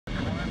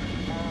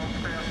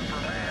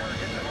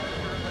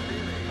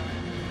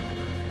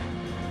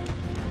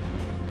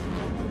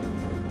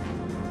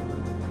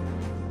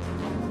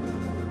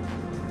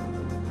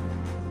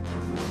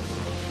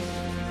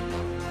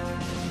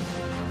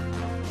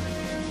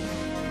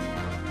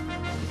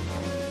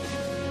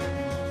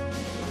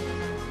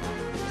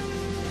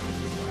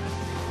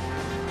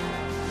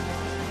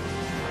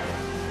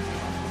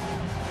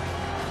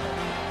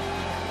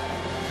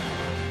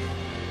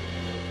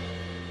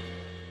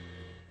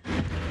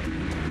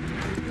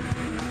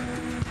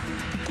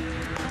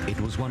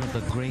was one of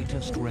the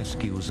greatest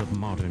rescues of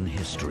modern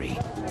history.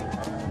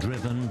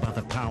 Driven by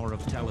the power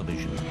of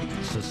television,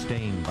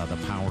 sustained by the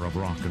power of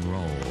rock and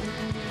roll,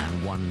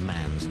 and one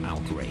man's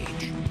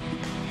outrage.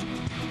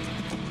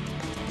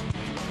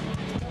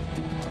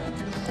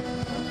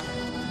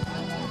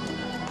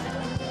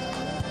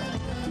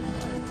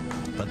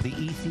 But the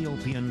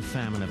Ethiopian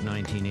famine of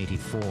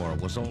 1984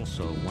 was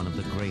also one of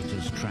the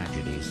greatest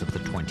tragedies of the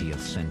 20th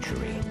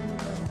century.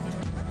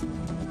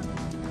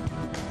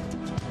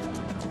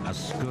 A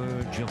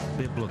scourge of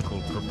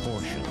biblical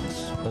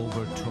proportions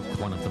overtook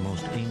one of the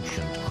most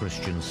ancient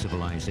Christian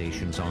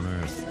civilizations on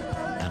earth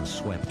and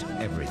swept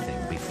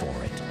everything before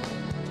it.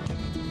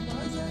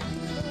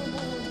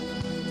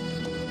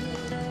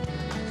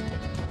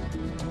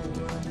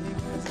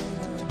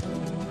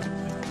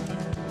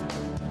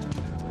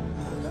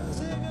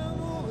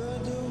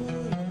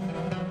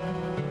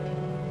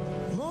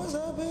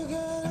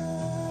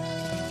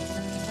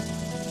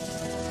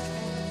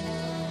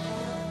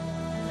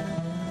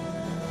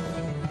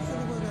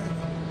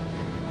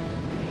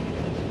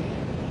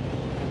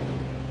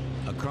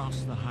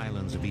 Across the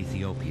highlands of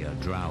Ethiopia,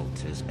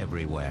 drought is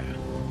everywhere.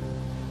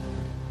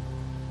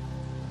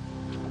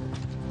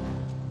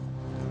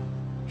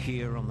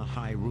 Here on the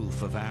high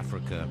roof of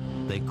Africa,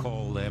 they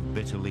call their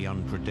bitterly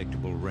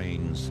unpredictable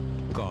rains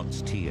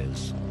God's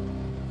tears.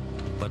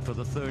 But for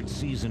the third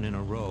season in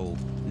a row,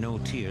 no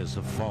tears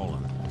have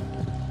fallen.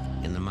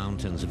 In the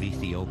mountains of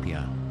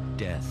Ethiopia,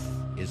 death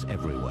is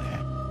everywhere.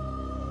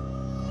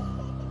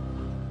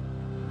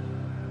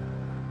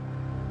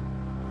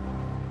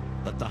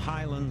 But the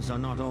highlands are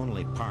not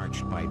only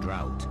parched by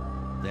drought,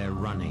 they're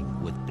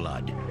running with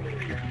blood.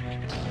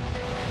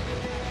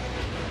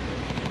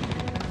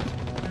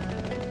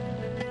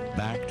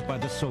 Backed by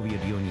the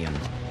Soviet Union,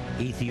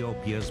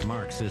 Ethiopia's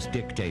Marxist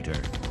dictator,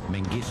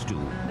 Mengistu,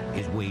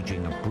 is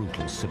waging a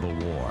brutal civil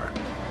war.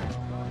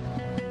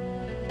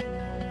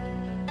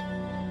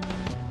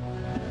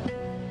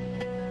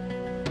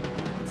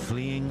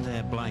 Fleeing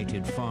their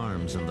blighted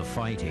farms and the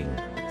fighting,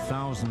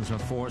 thousands are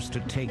forced to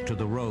take to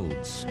the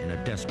roads in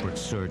a desperate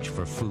search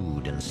for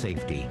food and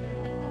safety.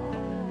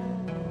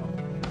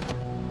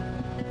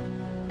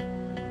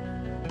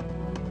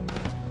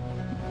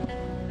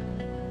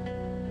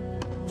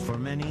 For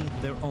many,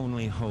 their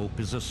only hope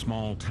is a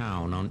small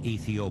town on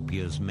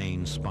Ethiopia's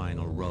main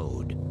spinal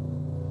road.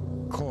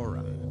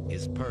 Koram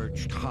is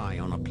perched high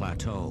on a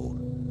plateau.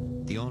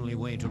 The only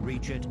way to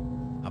reach it,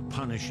 a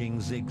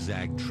punishing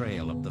zigzag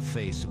trail up the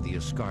face of the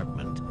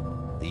escarpment,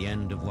 the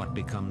end of what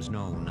becomes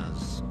known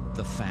as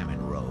the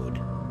famine road.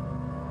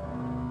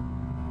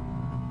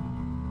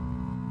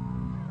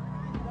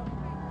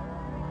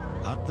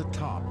 At the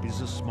top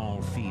is a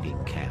small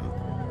feeding camp.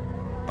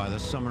 By the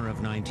summer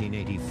of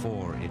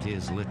 1984, it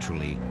is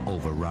literally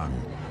overrun.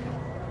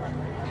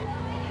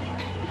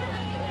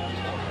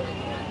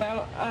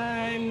 Well,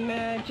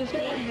 I'm just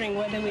wondering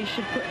whether we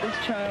should put this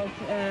child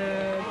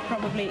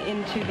probably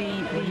into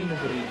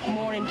the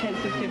more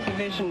intensive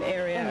supervision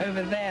area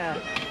over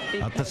there.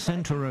 At the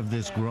center of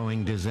this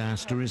growing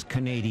disaster is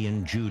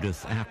Canadian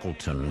Judith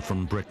Appleton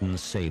from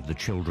Britain's Save the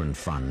Children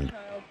Fund,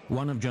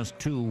 one of just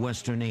 2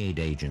 Western aid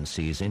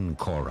agencies in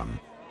Koram.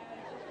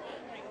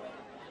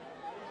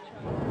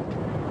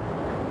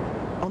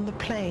 On the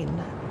plain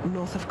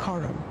north of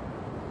Koram,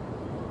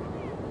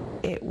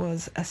 it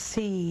was a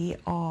sea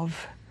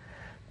of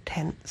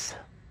tents,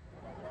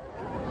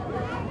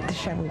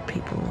 disheveled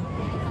people,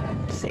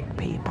 sick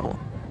people.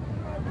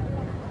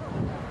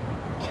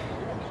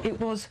 It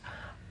was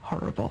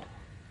horrible.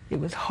 It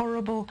was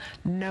horrible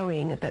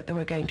knowing that there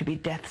were going to be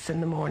deaths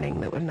in the morning.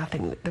 There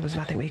was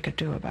nothing we could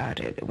do about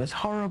it. It was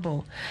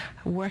horrible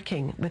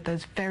working with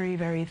those very,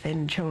 very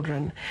thin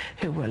children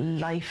who were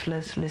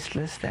lifeless,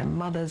 listless, their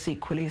mothers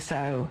equally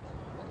so.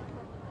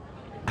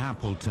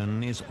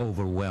 Appleton is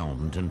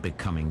overwhelmed and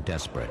becoming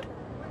desperate.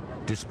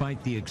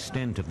 Despite the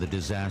extent of the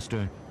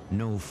disaster,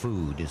 no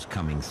food is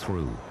coming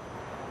through.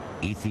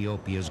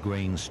 Ethiopia's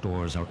grain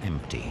stores are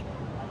empty.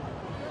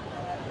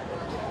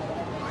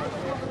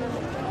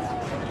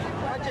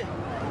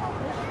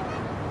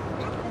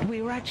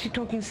 We were actually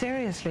talking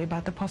seriously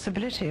about the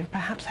possibility of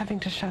perhaps having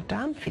to shut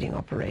down feeding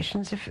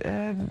operations if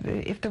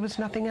there was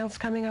nothing else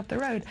coming up the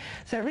road.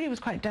 So it really was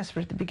quite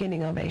desperate at the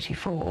beginning of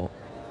 '84.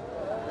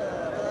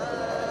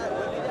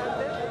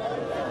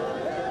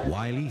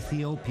 While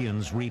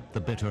Ethiopians reap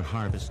the bitter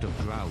harvest of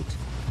drought,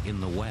 in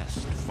the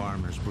West,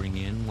 farmers bring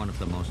in one of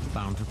the most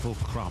bountiful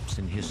crops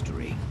in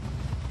history.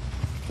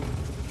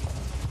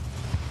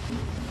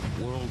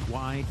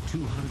 Worldwide,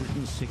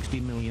 260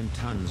 million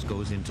tons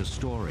goes into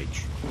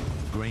storage,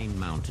 grain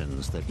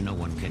mountains that no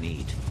one can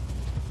eat.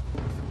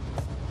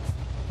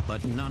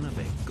 But none of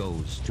it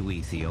goes to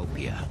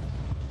Ethiopia.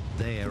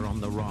 They're on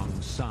the wrong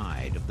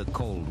side of the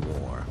Cold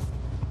War,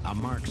 a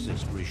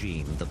Marxist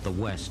regime that the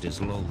West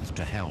is loath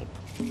to help.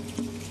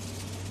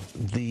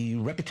 the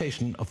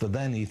reputation of the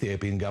then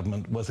Ethiopian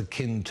government was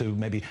akin to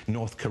maybe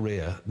North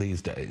Korea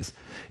these days.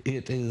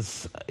 It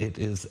is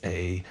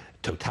a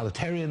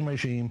totalitarian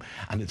regime,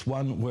 and it's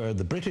one where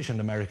the British and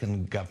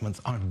American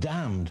governments are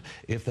damned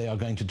if they are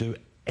going to do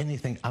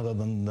anything other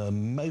than the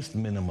most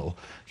minimal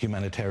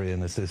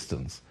humanitarian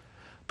assistance.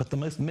 But the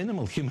most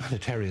minimal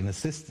humanitarian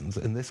assistance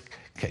in this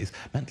case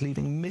meant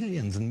leaving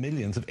millions and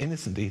millions of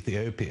innocent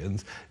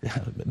Ethiopians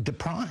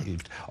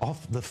deprived of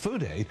the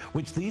food aid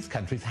which these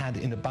countries had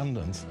in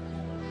abundance.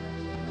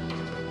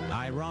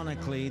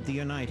 Ironically, the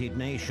United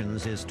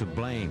Nations is to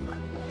blame.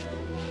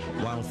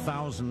 While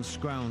thousands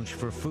scrounge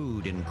for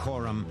food in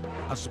Korum,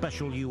 a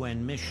special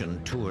UN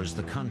mission tours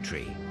the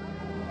country.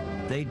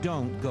 They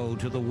don't go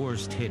to the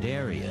worst-hit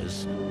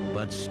areas,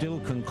 but still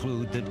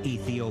conclude that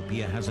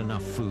Ethiopia has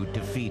enough food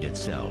to feed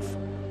itself.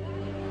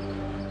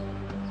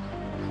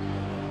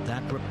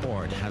 That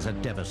report has a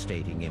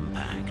devastating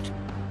impact.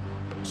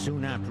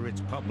 Soon after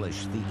it's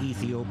published, the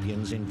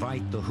Ethiopians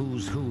invite the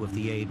who's who of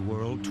the aid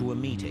world to a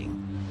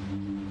meeting.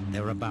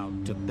 They're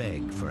about to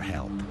beg for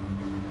help.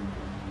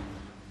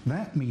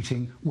 That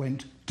meeting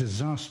went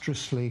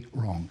disastrously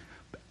wrong.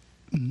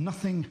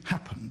 Nothing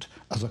happened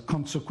as a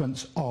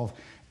consequence of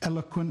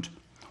eloquent,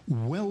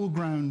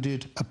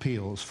 well-grounded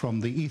appeals from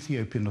the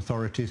Ethiopian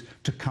authorities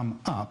to come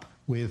up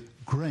with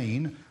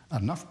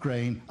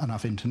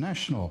enough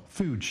international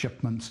food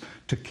shipments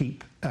to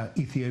keep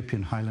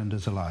Ethiopian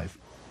highlanders alive.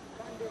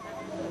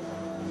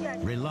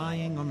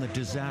 Relying on the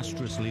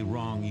disastrously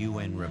wrong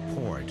UN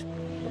report,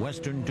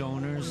 Western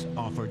donors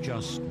offer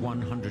just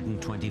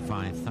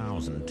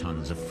 125,000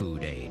 tons of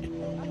food aid,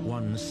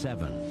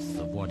 1/7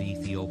 of what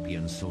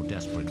Ethiopians so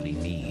desperately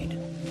need.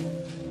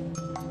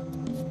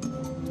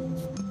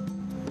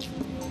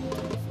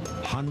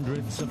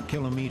 Hundreds of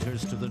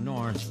kilometers to the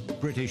north,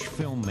 British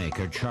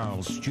filmmaker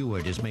Charles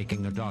Stewart is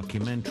making a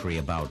documentary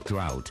about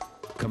drought,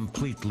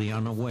 completely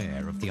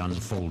unaware of the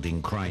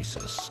unfolding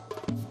crisis.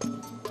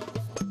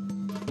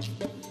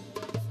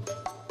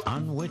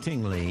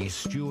 Unwittingly,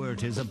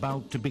 Stewart is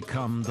about to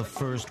become the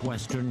first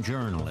Western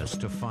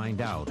journalist to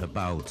find out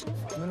about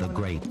the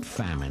great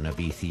famine of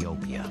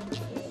Ethiopia.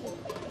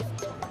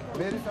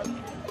 There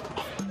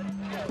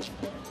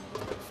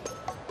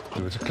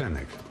was a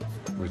clinic.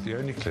 It was the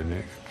only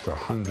clinic for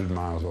 100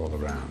 miles all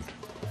around.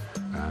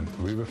 And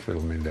we were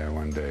filming there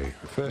one day.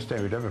 The first day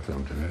we'd ever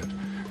filmed in it.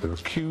 There were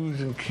queues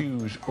and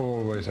queues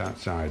always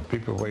outside.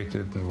 People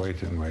waited and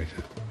waited and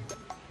waited.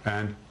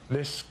 And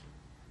this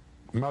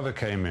mother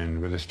came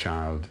in with this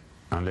child,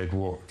 and they'd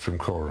walked from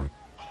Korum.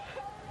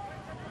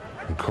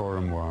 And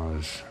Korum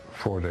was a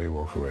 4-day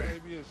walk away.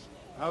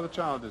 How the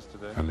child is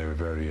today? And they were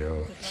very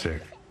ill,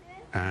 sick.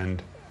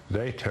 And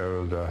they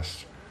told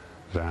us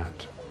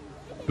that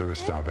there was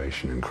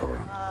starvation in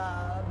Korum.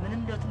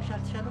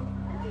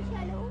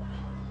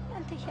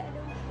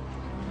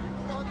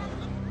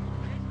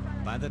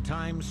 By the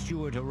time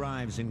Stewart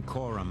arrives in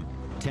Korum,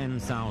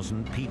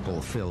 10,000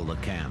 people fill the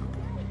camp.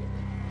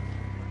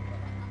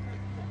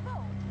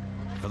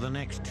 For the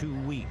next 2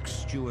 weeks,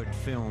 Stewart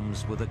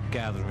films with a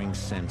gathering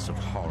sense of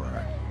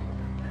horror.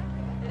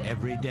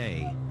 Every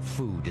day,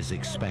 food is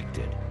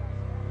expected.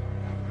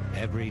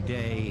 Every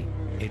day,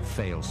 it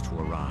fails to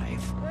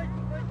arrive.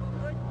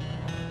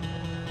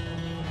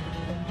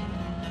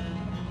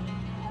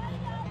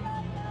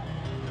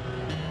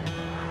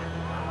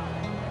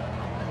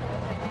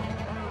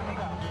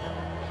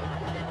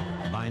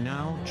 By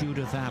now,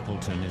 Judith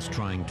Appleton is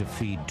trying to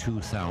feed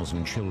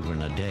 2,000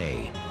 children a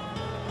day.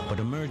 But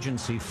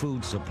emergency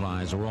food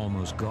supplies are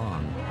almost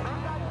gone.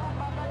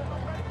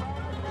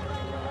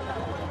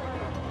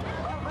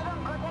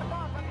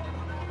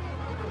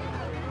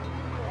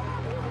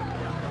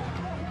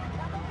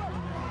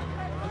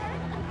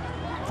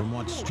 From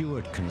what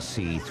Stewart can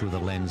see through the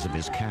lens of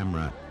his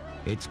camera,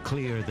 it's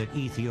clear that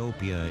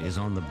Ethiopia is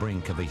on the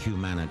brink of a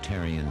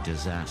humanitarian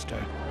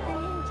disaster.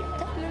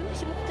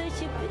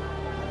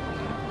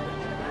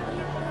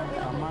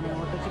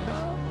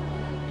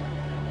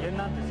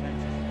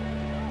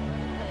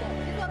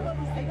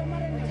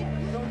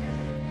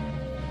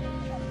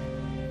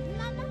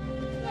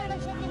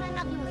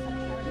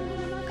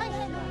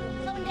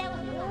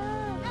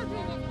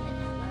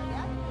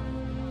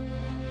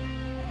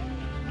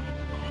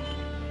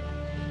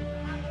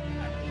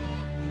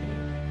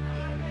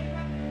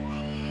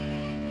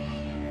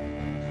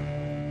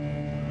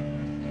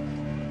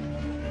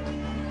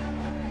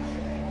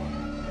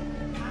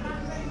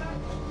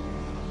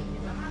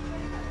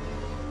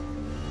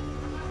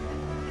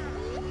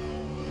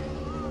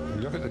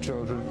 Look at the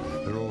children,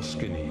 they're all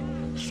skinny,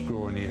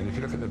 scrawny, and if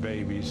you look at the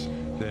babies,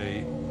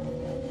 they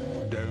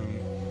don't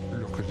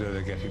look as though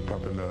they're getting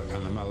proper milk,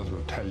 and the mothers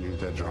will tell you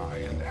they're dry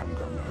and they haven't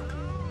got milk.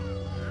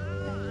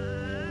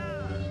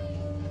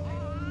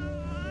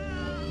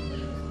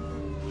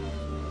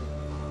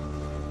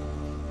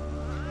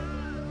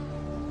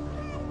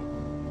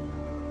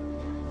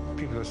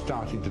 People are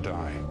starting to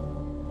die.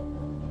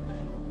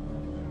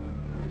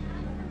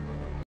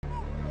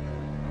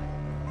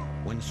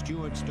 When When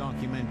Stewart's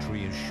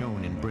documentary is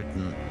shown in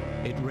Britain,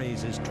 it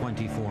raises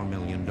 $24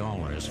 million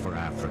for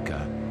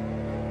Africa.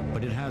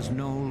 But it has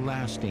no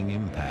lasting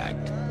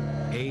impact.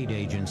 Aid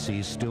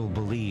agencies still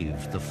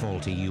believe the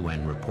faulty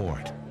UN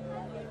report.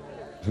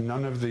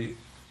 None of the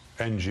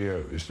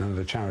NGOs, none of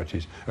the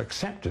charities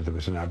accepted there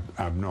was an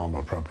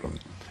abnormal problem.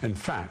 In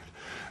fact,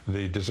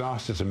 the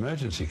Disasters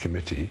Emergency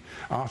Committee,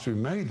 after we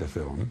made the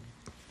film,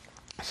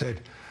 said,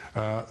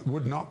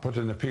 would not put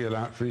an appeal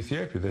out for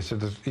Ethiopia. They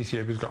said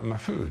Ethiopia's got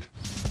enough food.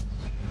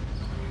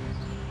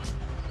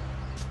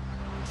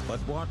 But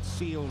what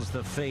seals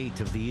the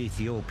fate of the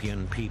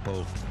Ethiopian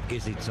people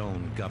is its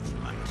own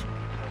government.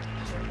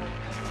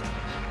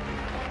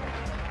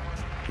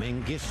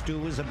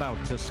 Mengistu is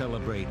about to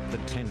celebrate the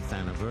 10th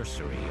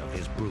anniversary of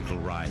his brutal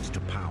rise to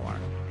power.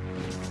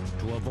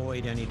 To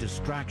avoid any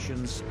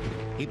distractions,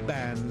 he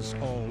bans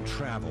all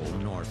travel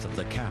north of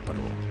the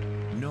capital.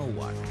 No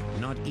one,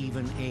 not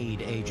even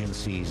aid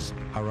agencies,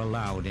 are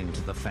allowed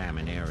into the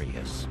famine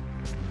areas.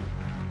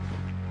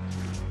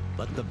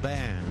 But the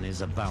ban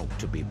is about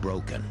to be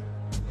broken,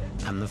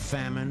 and the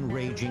famine,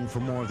 raging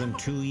for more than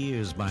 2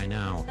 years by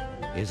now,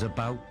 is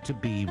about to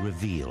be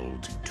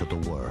revealed to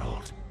the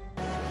world.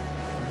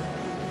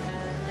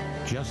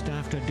 Just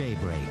after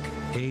daybreak,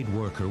 aid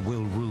worker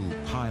Will Rue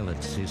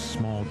pilots his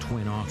small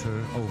twin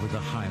otter over the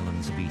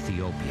highlands of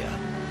Ethiopia.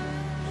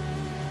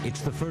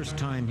 It's the first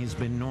time he's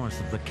been north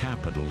of the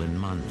capital in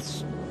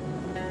months.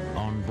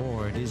 On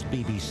board is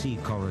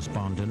BBC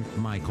correspondent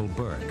Michael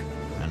Burke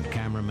and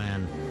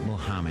cameraman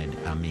Mohammed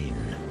Amin.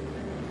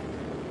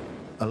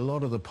 A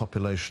lot of the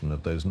population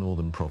of those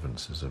northern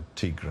provinces of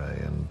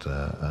Tigray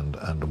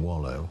and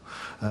Wollo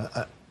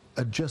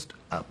had just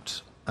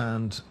upped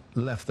and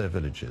left their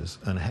villages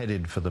and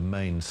headed for the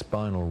main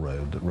spinal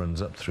road that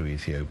runs up through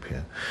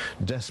Ethiopia,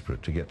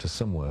 desperate to get to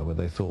somewhere where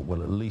they thought,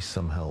 well, at least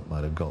some help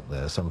might have got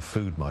there, some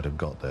food might have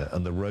got there,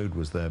 and the road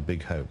was their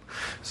big hope.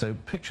 So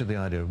picture the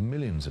idea of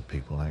millions of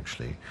people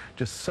actually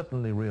just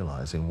suddenly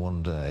realizing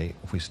one day,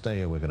 if we stay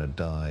here, we're going to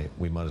die,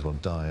 we might as well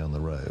die on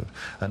the road,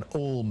 and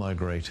all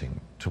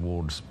migrating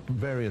towards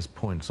various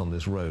points on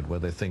this road where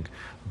they think,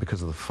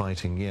 because of the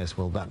fighting, yes,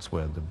 well, that's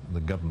where the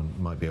government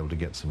might be able to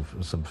get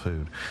some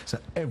food. So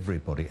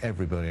everybody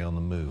on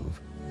the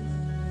move.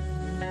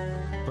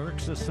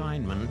 Burke's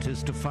assignment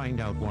is to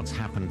find out what's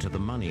happened to the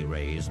money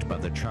raised by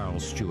the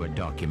Charles Stewart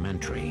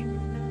documentary.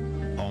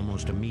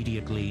 Almost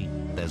immediately,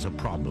 there's a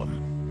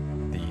problem.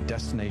 The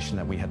destination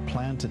that we had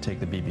planned to take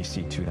the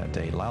BBC to that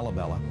day,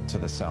 Lalibela, to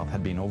the south,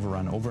 had been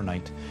overrun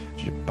overnight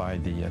by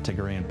the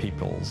Tigrayan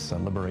People's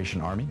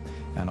Liberation Army,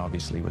 and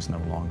obviously was no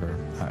longer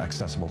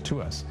accessible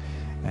to us.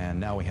 And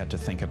now we had to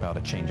think about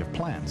a change of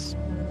plans.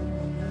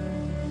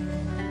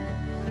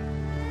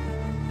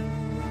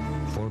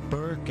 For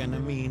Burke and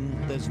Amin,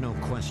 there's no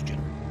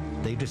question.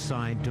 They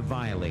decide to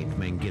violate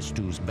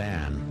Mengistu's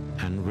ban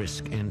and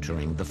risk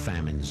entering the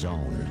famine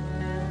zone.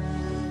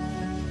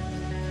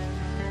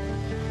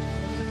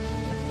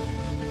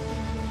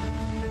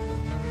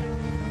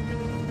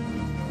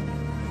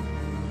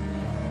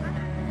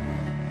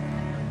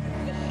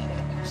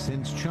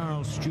 Since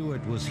Charles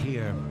Stewart was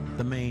here,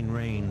 the main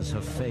rains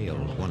have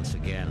failed once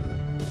again.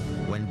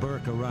 When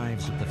Burke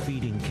arrives at the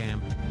feeding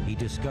camp, he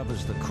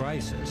discovers the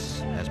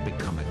crisis has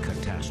become a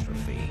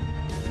catastrophe.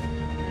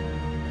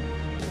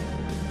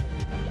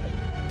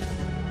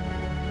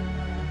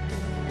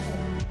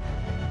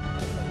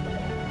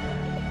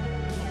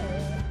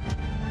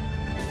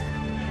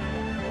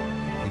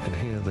 You can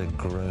hear the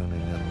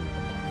groaning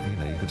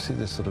and you can see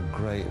this sort of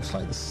grey, it's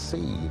like the sea,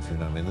 if you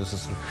know what I mean. There's a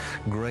sort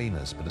of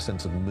greyness, but a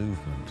sense of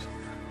movement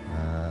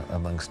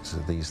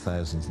amongst these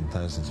thousands and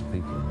thousands of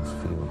people in this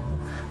field,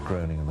 and the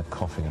groaning and the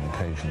coughing and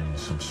occasionally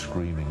some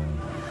screaming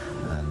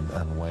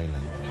and wailing.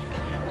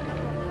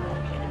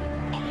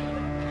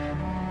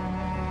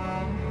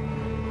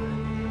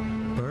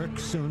 Burke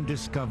soon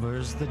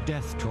discovers the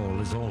death toll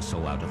is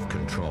also out of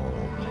control.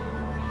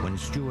 When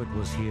Stewart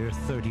was here,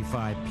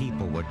 35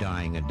 people were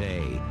dying a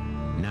day.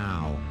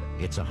 Now,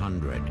 it's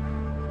 100.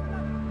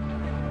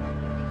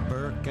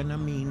 Burke and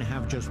Amin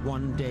have just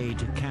 1 day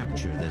to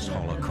capture this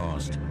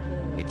Holocaust.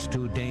 It's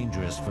too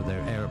dangerous for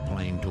their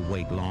airplane to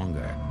wait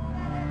longer.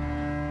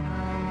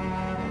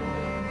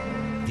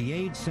 The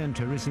aid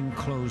center is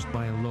enclosed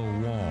by a low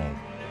wall,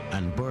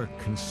 and Burke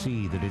can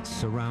see that it's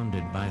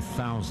surrounded by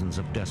thousands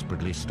of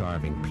desperately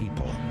starving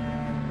people.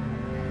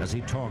 As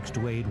he talks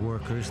to aid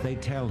workers, they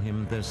tell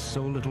him there's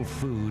so little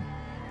food,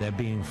 they're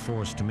being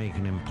forced to make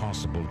an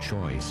impossible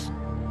choice: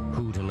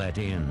 who to let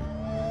in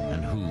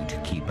and who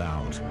to keep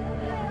out.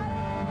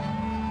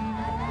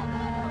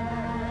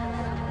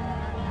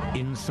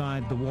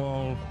 Inside the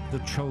wall, the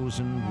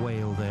chosen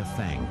wail their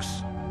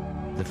thanks.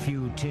 The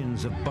few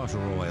tins of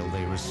butter oil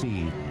they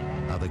receive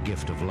are the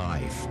gift of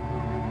life.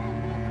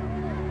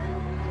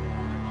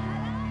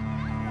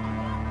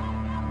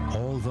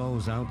 All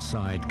those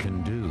outside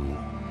can do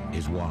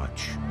is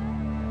watch.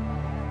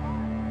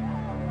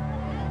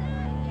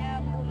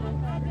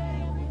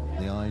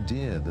 The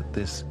idea that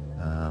this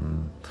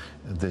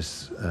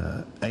this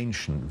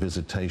ancient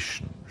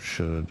visitation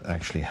should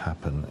actually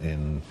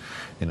happen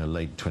in a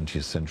late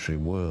 20th century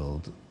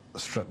world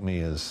struck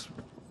me as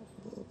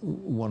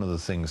one of the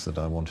things that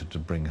I wanted to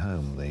bring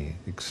home, the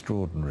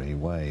extraordinary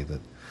way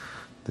that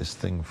this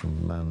thing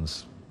from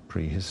man's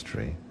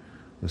prehistory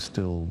was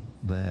still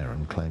there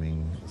and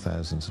claiming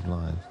thousands of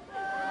lives.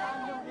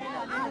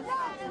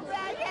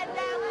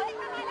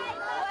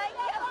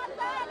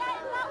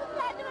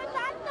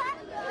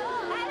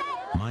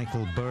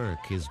 Michael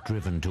Burke is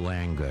driven to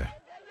anger,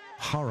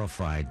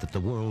 horrified that the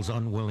world's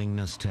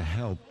unwillingness to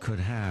help could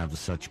have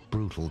such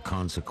brutal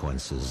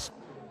consequences.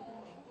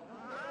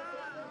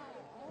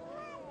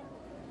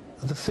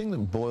 The thing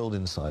that boiled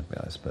inside me,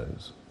 I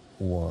suppose,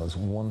 was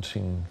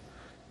wanting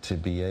to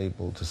be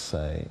able to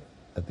say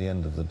at the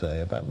end of the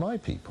day about my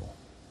people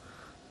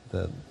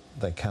that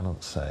they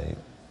cannot say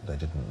they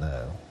didn't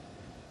know.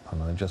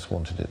 And I just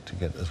wanted it to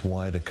get as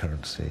wide a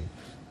currency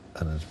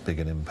and as big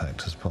an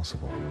impact as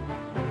possible.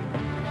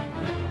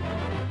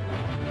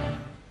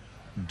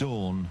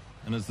 Dawn,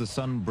 and as the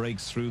sun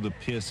breaks through the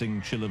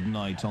piercing chill of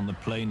night on the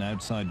plain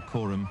outside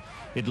Coram,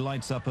 it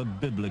lights up a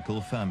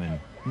biblical famine,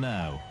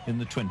 now in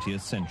the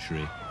 20th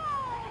century.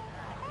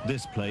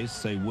 This place,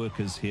 say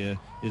workers here,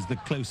 is the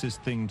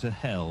closest thing to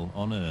hell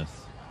on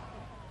earth.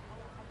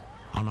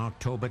 On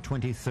October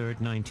 23,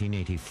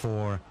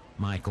 1984,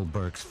 Michael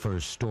Burke's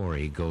first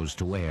story goes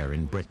to air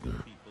in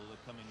Britain.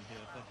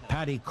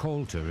 Paddy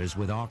Coulter is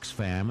with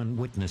Oxfam and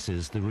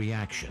witnesses the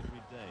reaction.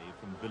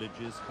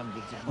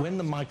 When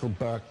the Michael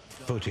Burke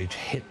footage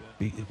hit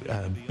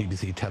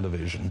BBC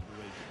television,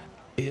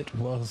 it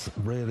was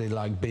really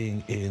like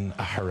being in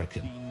a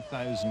hurricane.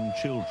 15,000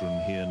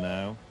 children here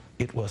now.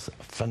 It was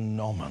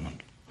phenomenal.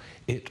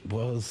 It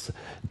was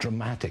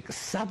dramatic.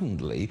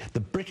 Suddenly, the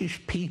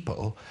British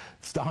people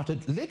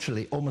started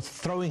literally almost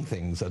throwing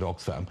things at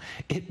Oxfam.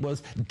 It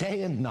was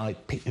day and night,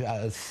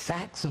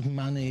 sacks of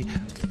money,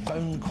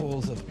 phone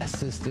calls of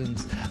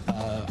assistance.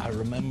 I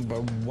remember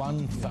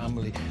one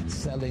family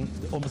selling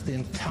almost the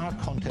entire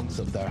contents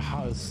of their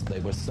house.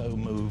 They were so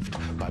moved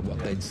by what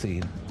they'd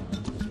seen.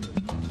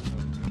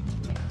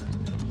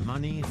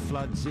 Money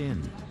floods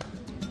in.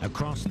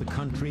 Across the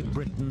country,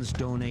 Britons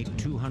donate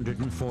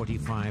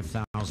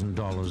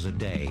 $245,000 a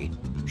day,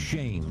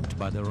 shamed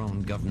by their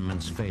own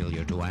government's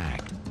failure to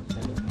act.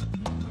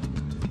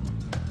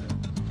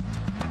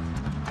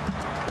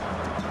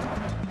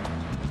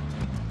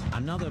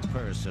 Another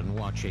person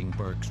watching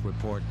Burke's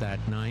report that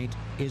night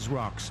is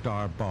rock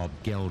star Bob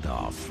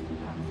Geldof.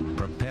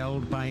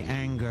 Propelled by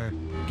anger,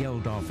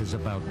 Geldof is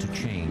about to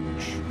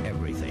change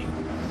everything.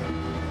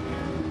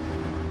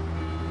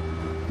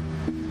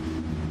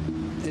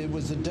 It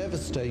was a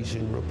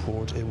devastating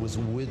report. It was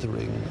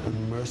withering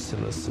and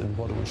merciless in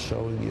what it was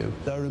showing you.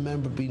 I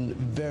remember being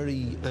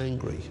very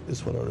angry,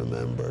 is what I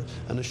remember,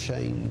 and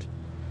ashamed.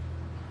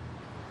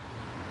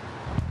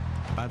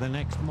 By the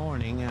next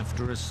morning,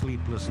 after a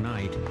sleepless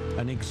night,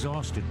 an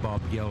exhausted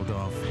Bob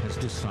Geldof has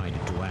decided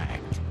to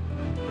act.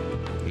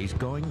 He's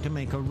going to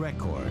make a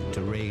record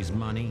to raise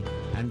money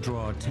and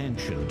draw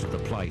attention to the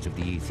plight of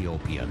the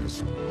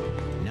Ethiopians.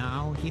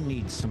 Now he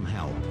needs some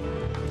help.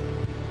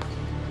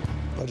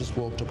 I just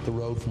walked up the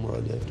road from where I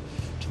lived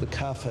to the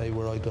cafe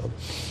where I go.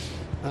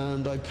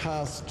 And I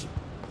passed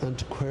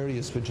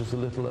Antiquarius, which is a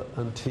little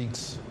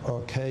antiques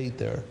arcade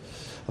there.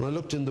 And I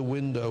looked in the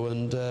window,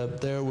 and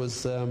there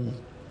was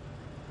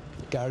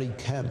Gary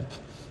Kemp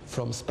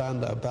from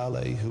Spandau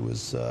Ballet, who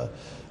was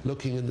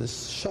looking in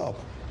this shop.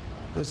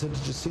 I said,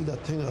 "Did you see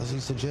that thing?"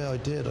 He said, "Yeah, I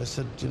did." I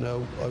said, "You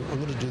know, I'm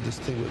going to do this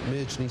thing with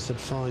Midge." And he said,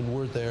 "Fine,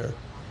 we're there."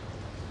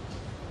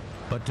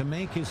 But to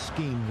make his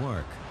scheme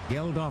work,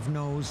 Geldof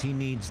knows he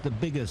needs the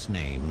biggest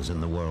names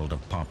in the world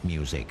of pop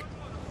music.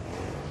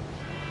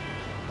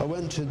 I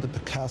went to the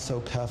Picasso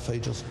Cafe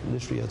just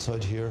literally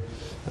outside here,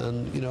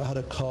 and, you know, had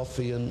a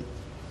coffee, and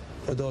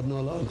I thought,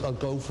 no, I'll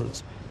go for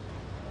it.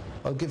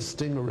 I'll give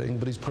Sting a ring,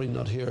 but he's probably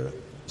not here.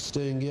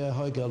 Sting, yeah,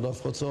 hi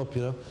Geldof, what's up,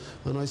 you know?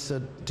 And I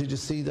said, "Did you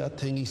see that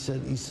thing?" He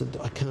said,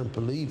 "I can't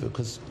believe it,"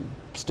 because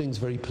Sting's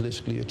very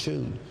politically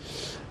attuned.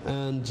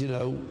 And, you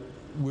know,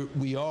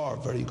 we are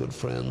very good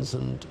friends,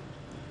 and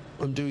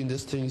I'm doing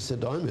this thing. He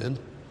said, "I'm in."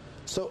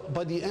 So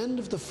by the end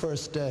of the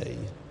first day,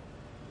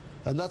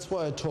 and that's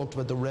why I talked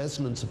about the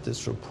resonance of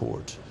this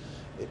report,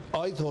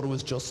 I thought it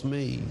was just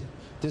me.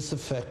 This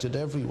affected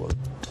everyone.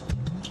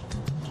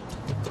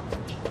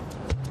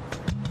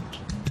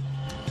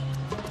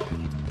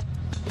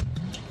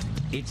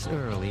 It's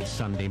early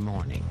Sunday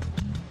morning.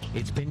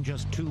 It's been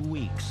just 2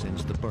 weeks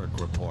since the Burke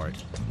report,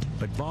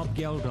 but Bob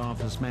Geldof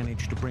has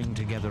managed to bring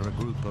together a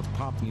group of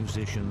pop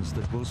musicians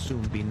that will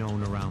soon be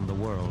known around the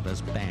world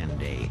as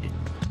Band Aid.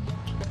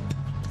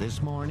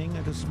 This morning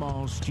at a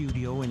small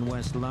studio in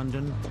West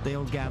London,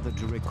 they'll gather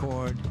to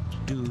record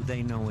Do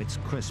They Know It's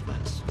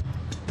Christmas?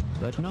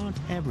 But not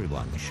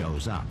everyone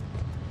shows up.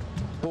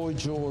 Boy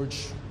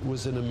George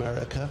was in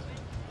America.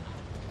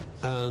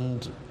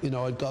 And, you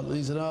know,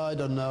 he said, "Oh, I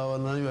don't know."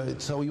 And anyway,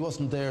 so he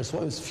wasn't there. So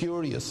I was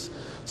furious.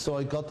 So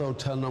I got the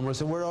hotel number. I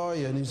said, "Where are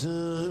you?" And he said,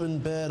 "I'm in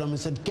bed." And I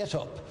said, "Get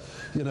up."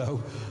 you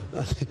know.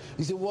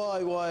 He said,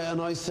 why?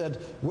 And I said,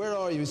 where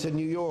are you? He said,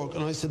 New York.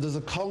 And I said, there's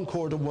a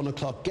Concorde at 1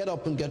 o'clock. Get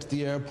up and get to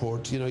the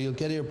airport. You know, you'll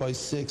get here by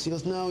 6. He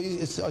goes, no.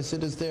 I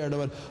said, it's there. And I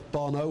went,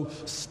 Bono,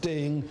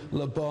 Sting,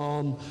 Le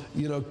Bon,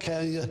 you know,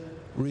 Kenya.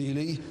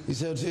 Really? He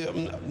said,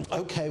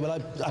 okay,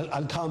 well,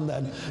 I'll come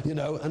then, you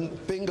know. And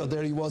bingo,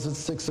 there he was at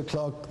 6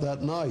 o'clock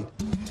that night.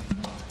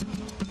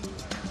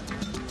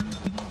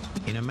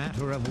 In a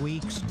matter of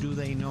weeks, Do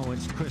They Know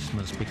It's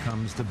Christmas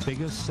becomes the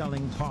biggest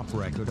selling pop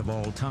record of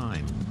all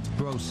time,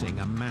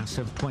 grossing a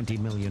massive $20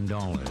 million.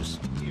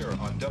 Here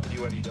on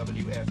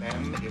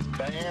WNEW-FM is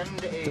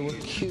Band Aid. There were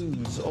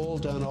queues all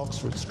down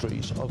Oxford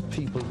Street of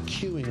people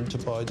queuing to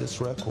buy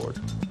this record.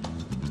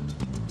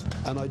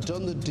 And I'd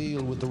done the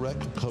deal with the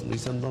record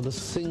companies, and not a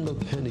single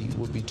penny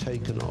would be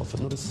taken off it,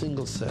 not a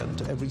single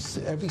cent. Every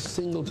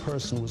single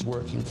person was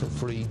working for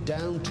free,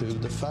 down to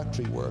the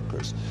factory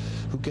workers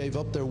who gave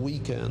up their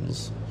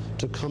weekends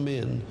to come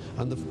in,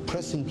 and the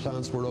pressing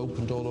plants were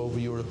opened all over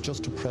Europe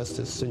just to press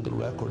this single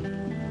record.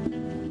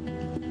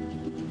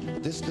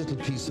 This little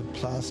piece of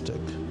plastic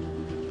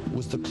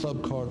was the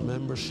club card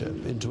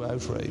membership into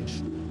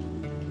Outrage.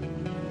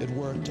 It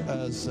worked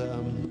as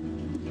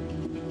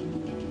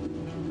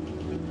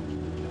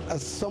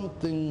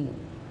something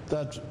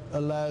that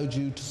allowed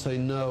you to say,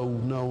 no,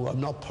 I'm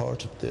not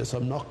part of this,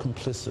 I'm not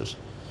complicit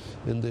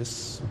in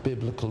this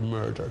biblical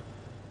murder.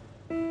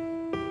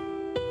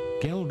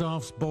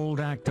 Geldof's bold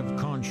act of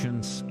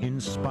conscience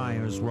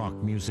inspires rock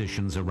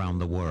musicians around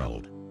the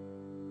world.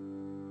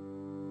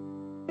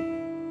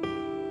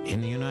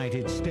 In the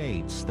United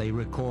States, they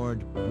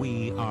record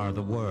We Are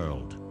the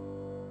World.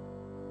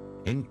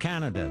 In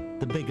Canada,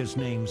 the biggest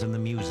names in the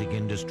music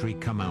industry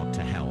come out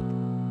to help.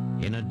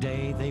 In a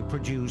day, they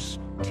produce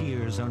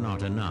Tears Are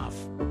Not Enough.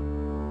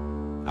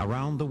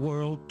 Around the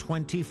world,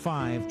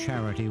 25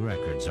 charity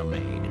records are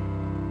made.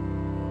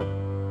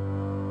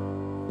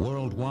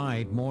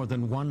 Worldwide, more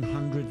than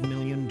 $100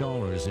 million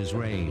is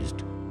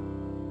raised.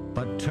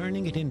 But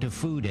turning it into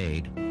food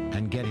aid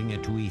and getting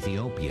it to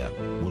Ethiopia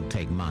will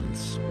take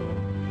months.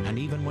 And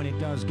even when it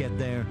does get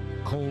there,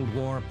 Cold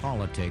War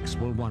politics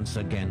will once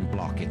again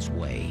block its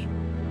way.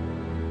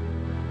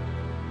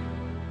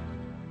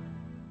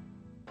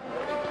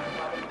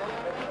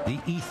 The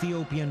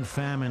Ethiopian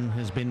famine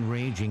has been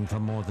raging for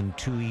more than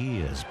 2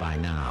 years by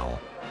now.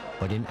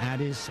 But in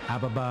Addis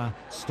Ababa,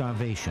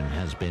 starvation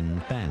has been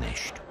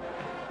banished.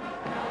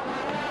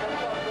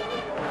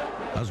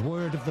 As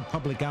word of the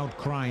public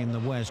outcry in the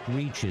West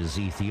reaches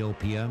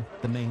Ethiopia,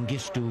 the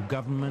Mengistu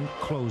government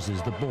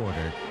closes the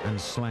border and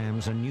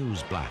slams a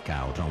news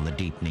blackout on the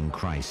deepening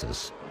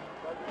crisis.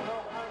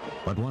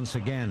 But once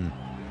again,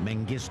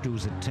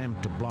 Mengistu's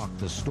attempt to block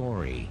the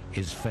story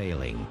is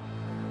failing.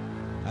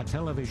 A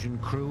television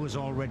crew is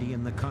already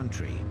in the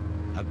country,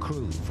 a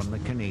crew from the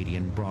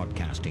Canadian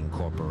Broadcasting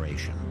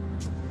Corporation.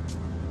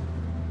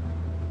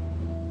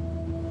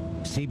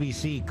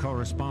 CBC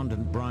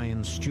correspondent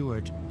Brian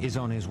Stewart is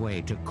on his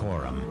way to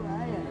Coram.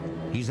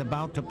 He's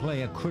about to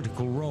play a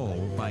critical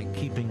role by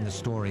keeping the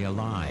story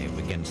alive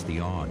against the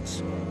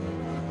odds.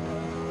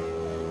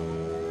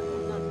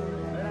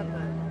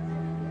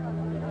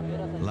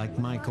 Like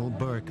Michael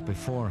Burke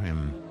before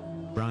him,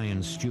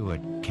 Brian Stewart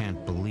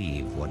can't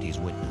believe what he's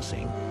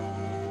witnessing.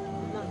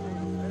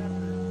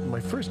 My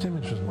first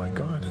image was, my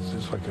God,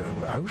 it's like an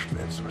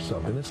Auschwitz or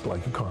something. It's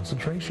like a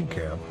concentration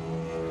camp.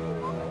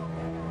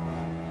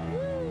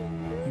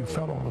 You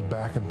felt almost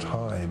back in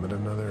time at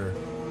another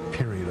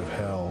period of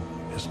hell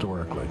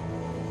historically.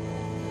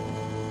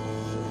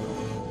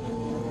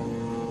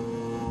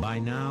 By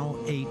now,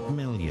 8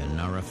 million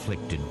are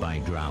afflicted by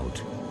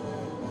drought.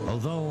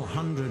 Although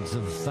hundreds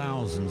of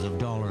thousands of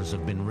dollars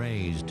have been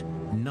raised,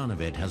 none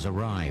of it has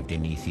arrived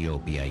in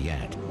Ethiopia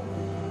yet.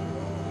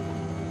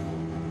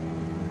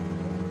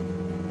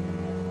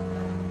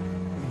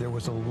 There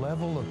was a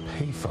level of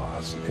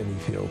pathos in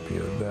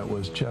Ethiopia that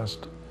was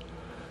just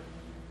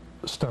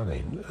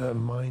stunning,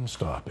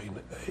 mind-stopping.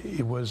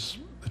 It was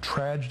the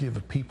tragedy of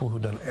a people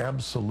who'd done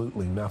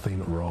absolutely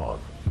nothing wrong,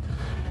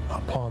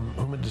 upon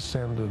whom had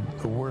descended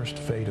the worst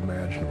fate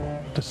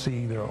imaginable, to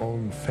see their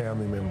own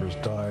family members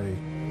die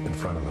in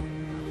front of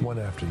them, one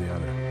after the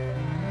other.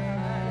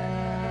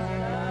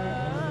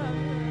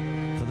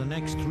 For the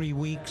next 3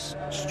 weeks,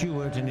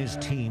 Stewart and his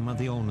team are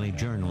the only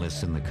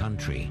journalists in the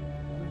country,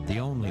 the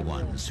only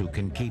ones who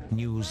can keep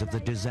news of the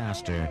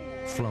disaster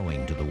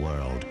flowing to the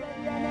world.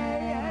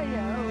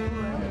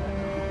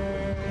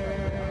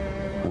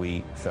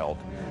 We felt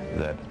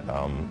that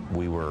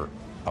we were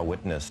a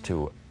witness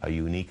to a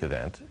unique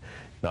event,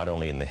 not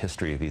only in the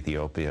history of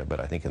Ethiopia, but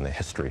I think in the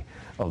history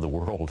of the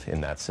world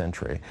in that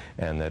century,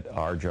 and that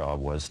our job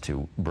was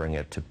to bring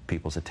it to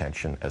people's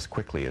attention as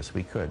quickly as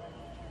we could.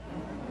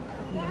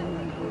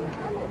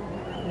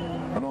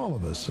 On all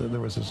of us, there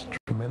was this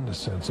tremendous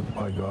sense of,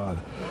 my God,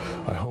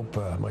 I hope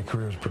my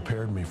career has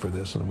prepared me for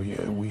this, and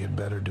we had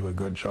better do a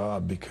good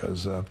job,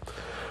 because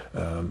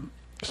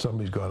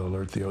somebody's got to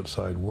alert the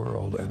outside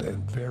world, and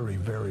very,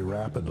 very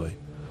rapidly.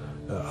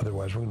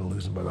 Otherwise, we're going to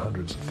lose them by the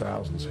hundreds of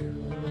thousands here.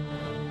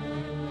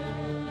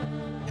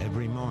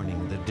 Every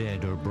morning, the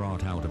dead are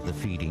brought out of the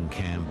feeding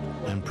camp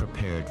and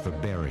prepared for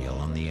burial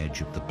on the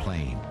edge of the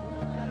plain.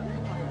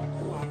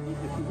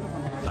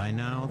 By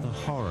now, the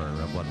horror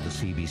of what the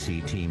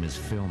CBC team is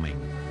filming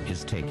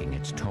is taking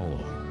its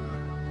toll.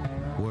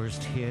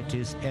 Worst hit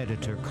is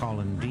editor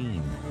Colin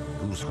Dean,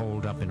 who's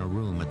holed up in a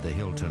room at the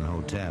Hilton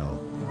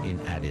Hotel in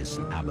Addis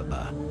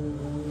Ababa.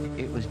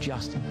 It was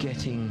just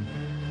getting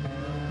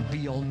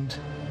beyond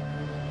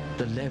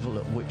the level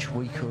at which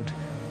we could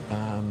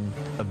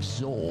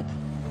absorb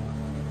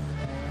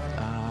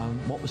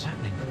what was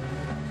happening.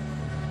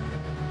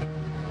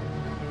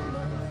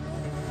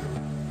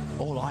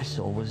 All I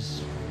saw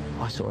was,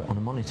 I saw it on a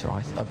monitor,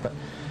 but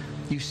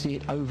you see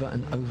it over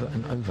and over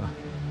and over.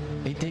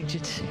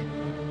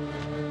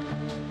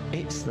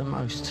 It's the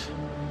most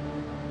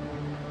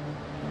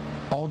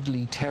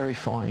oddly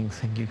terrifying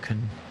thing you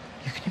can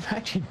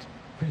imagine,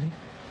 really.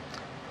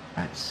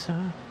 That's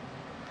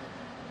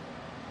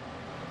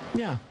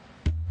yeah.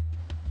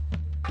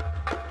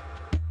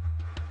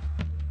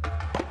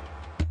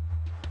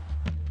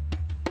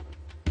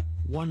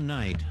 One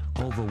night,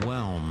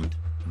 overwhelmed,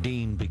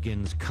 Dean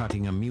begins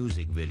cutting a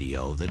music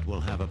video that will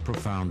have a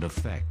profound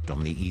effect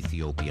on the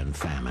Ethiopian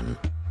famine.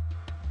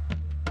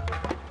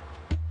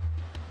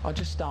 I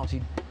just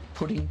started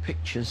putting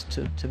pictures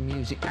to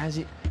music as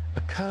it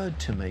occurred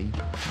to me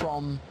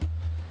from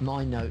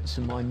my notes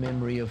and my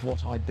memory of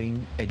what I'd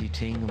been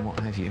editing and what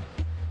have you.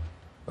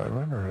 I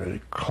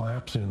remember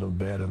collapsing into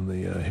bed in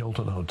the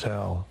Hilton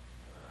Hotel,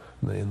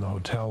 in the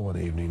hotel one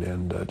evening,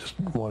 and just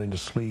wanting to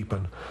sleep,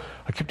 and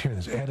I kept hearing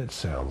these edit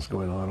sounds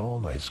going on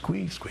all night.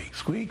 Squeak, squeak,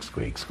 squeak,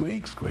 squeak,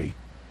 squeak, squeak.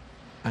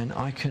 And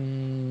I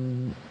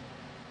can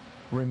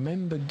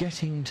remember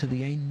getting to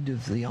the end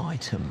of the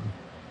item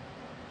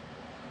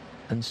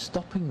and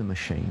stopping the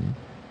machine,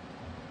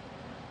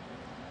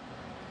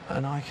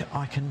 and I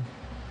can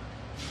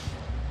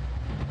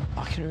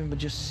remember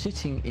just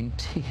sitting in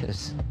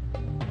tears.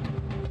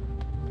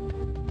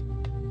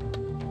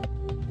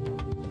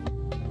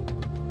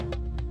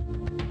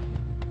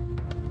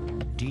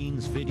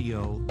 Dean's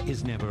video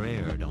is never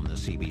aired on the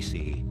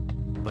CBC,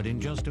 but in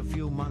just a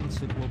few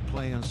months it will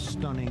play a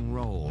stunning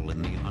role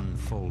in the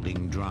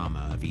unfolding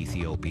drama of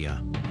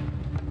Ethiopia.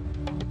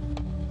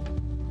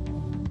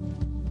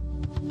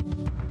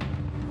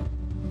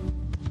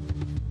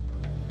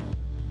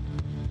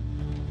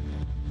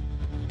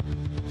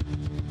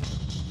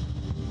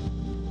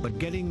 But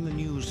getting the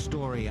news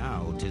story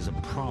out is a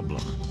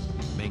problem.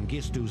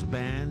 Mengistu's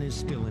ban is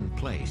still in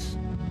place.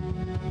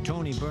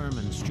 Tony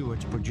Berman,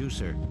 Stewart's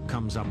producer,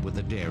 comes up with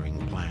a daring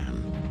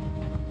plan.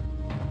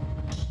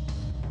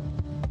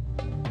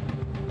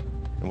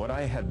 And what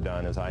I had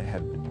done is I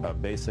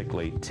had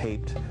basically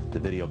taped the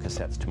video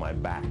cassettes to my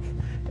back,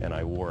 and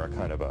I wore a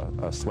kind of a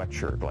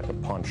sweatshirt, like a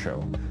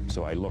poncho,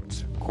 so I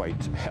looked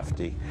quite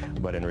hefty.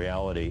 But in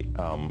reality,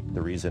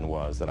 the reason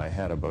was that I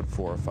had about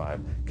 4 or 5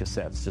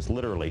 cassettes just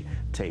literally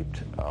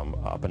taped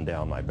up and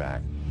down my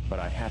back. But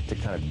I had to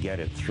kind of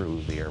get it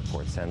through the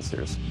airport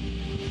sensors.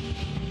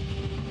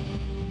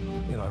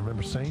 You know, I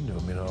remember saying to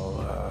him,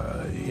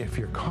 if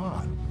you're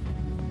caught,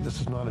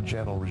 this is not a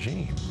gentle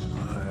regime.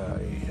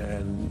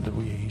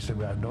 He said,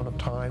 we have not enough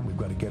time, we've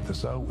got to get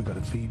this out, we've got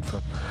to feed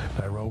from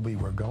Nairobi,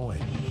 we're going.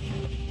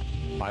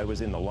 I was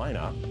in the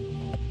lineup.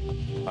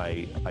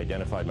 I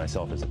identified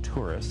myself as a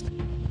tourist.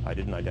 I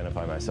didn't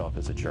identify myself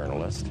as a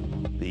journalist.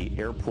 The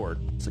airport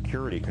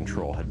security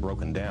control had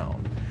broken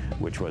down,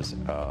 which was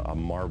a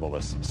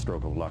marvelous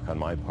stroke of luck on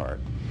my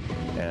part.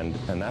 And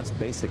that's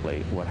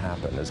basically what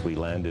happened. As we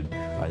landed,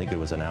 I think it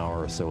was an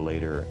hour or so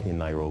later in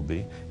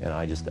Nairobi, and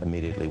I just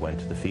immediately went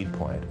to the feed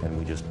point, and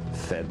we just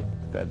fed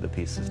the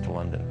pieces to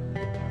London.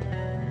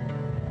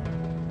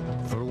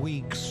 For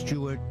weeks,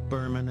 Stewart,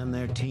 Berman, and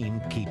their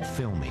team keep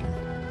filming.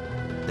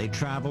 They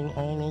travel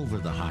all over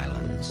the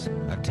highlands,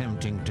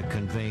 attempting to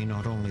convey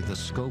not only the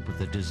scope of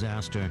the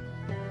disaster,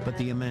 but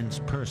the immense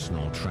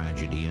personal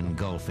tragedy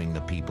engulfing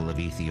the people of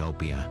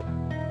Ethiopia.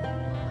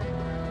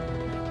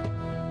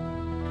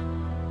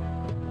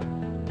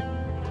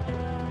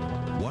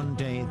 One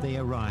day they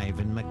arrive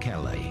in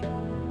Mekelle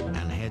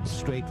and head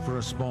straight for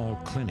a small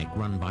clinic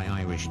run by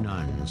Irish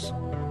nuns.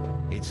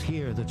 It's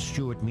here that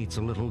Stewart meets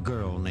a little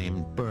girl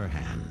named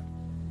Burhan.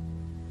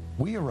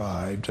 We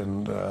arrived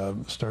and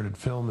started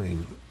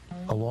filming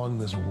along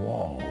this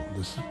wall,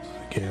 this,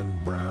 again,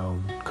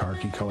 brown,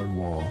 khaki-colored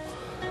wall.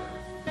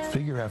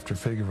 Figure after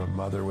figure of a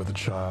mother with a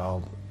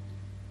child,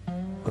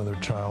 another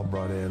child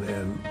brought in,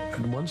 and at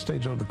one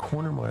stage out of the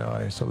corner of my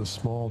eye, I saw the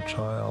small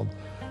child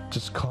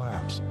just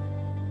collapse.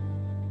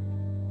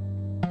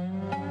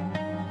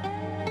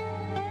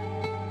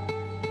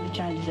 The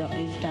child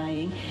is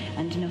dying,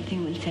 and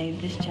nothing will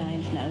save this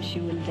child now. She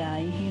will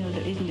die. You know,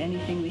 there isn't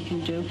anything we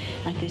can do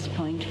at this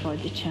point for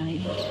the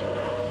child.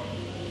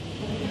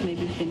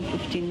 Maybe within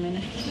 15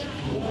 minutes.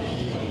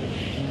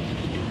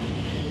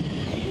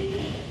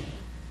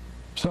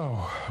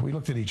 So we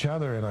looked at each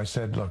other, and I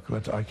said, look,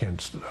 I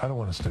don't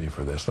want to stay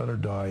for this. Let her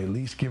die. At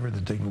least give her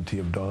the dignity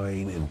of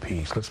dying in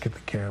peace. Let's get the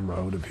camera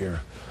out of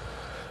here.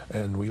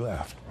 And we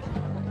left.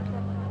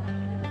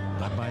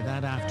 But by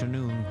that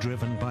afternoon,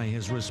 driven by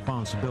his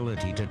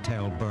responsibility to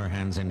tell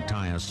Burhan's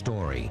entire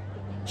story,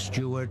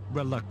 Stewart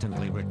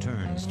reluctantly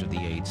returns to the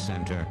aid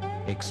center,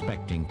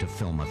 expecting to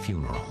film a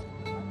funeral.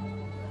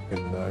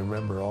 And I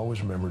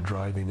always remember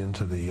driving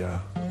into the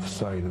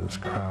site of this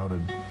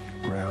crowded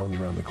grounds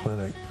around the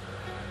clinic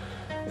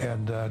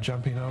and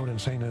jumping out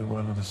and saying to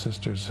one of the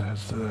sisters,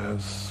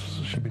 has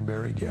she been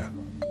buried yet?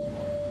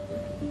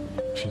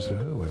 She said,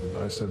 who? And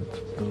I said,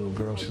 the little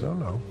girl. She said, oh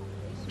no,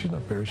 she's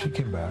not buried. She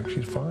came back.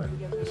 She's fine.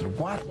 I said,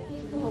 what?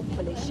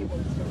 Hopefully she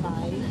will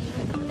survive.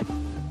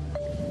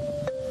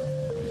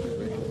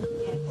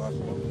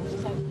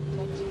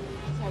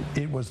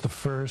 It was the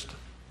first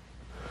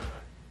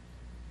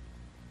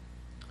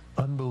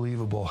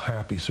unbelievable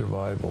happy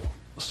survival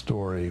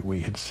story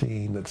we had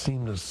seen that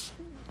seemed to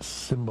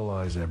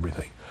symbolize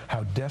everything.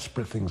 How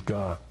desperate things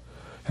got,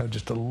 how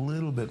just a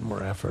little bit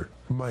more effort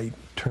might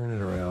turn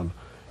it around,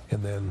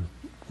 and then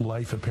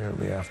life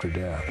apparently after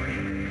death.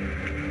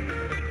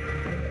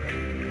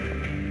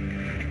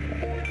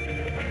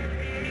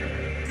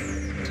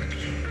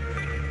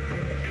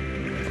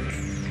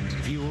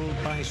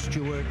 Fueled by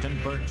Stewart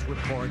and Bert's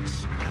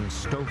reports and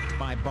stoked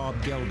by Bob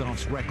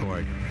Geldof's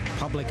record,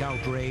 public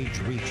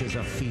outrage reaches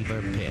a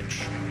fever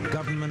pitch.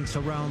 Governments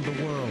around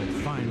the world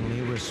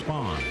finally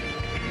respond,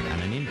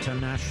 and an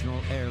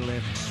international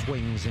airlift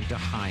swings into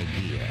high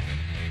gear.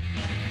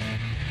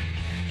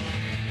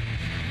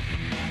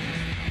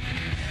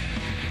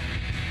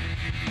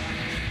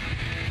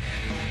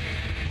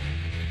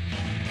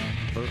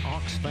 For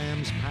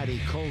Oxfam's Paddy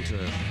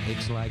Coulter,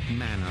 it's like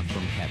manna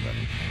from heaven.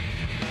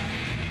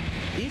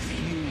 If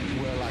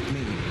you were like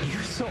me, you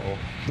saw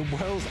the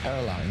world's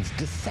airlines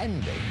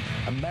descending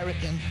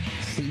American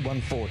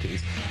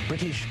C-140s,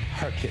 British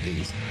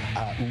Hercules,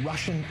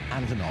 Russian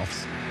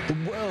Antonovs.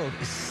 The world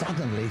is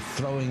suddenly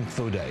throwing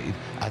food aid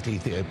at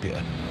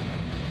Ethiopia.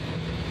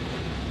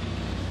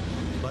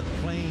 But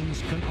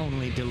planes can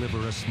only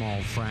deliver a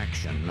small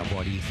fraction of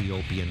what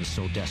Ethiopians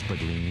so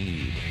desperately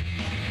need.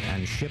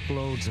 And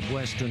shiploads of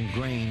Western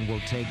grain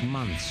will take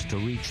months to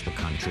reach the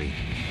country.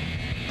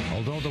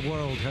 Although the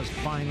world has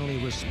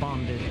finally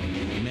responded,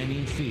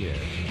 many fear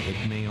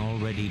it may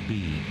already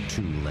be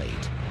too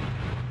late.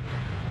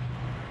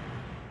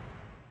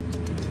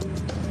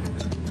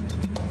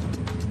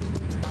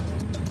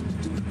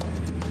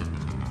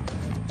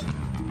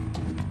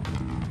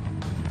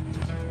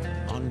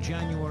 On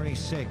January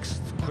 6th,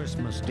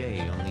 Christmas Day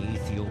on the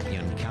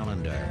Ethiopian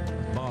calendar,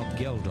 Bob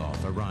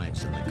Geldof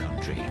arrives in the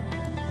country.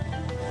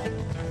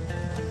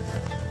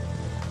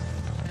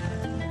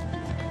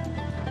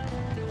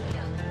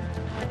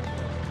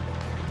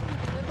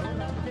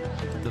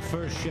 The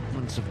first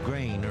shipments of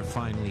grain are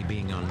finally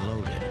being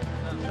unloaded,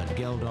 but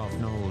Geldof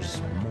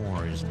knows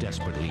more is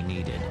desperately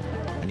needed,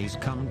 and he's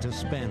come to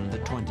spend the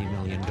 $20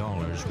 million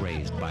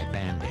raised by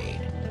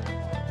Band-Aid.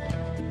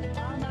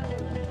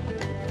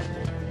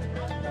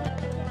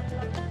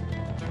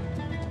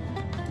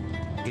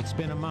 It's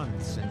been a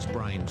month since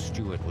Brian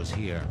Stewart was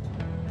here,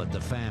 but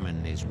the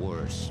famine is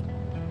worse.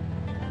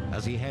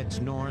 As he heads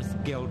north,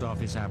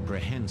 Geldof is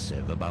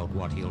apprehensive about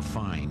what he'll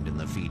find in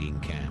the feeding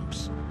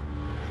camps.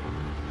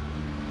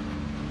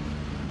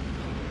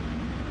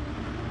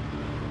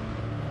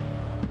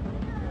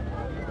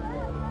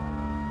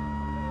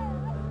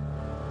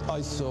 I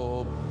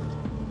saw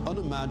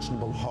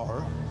unimaginable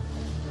horror.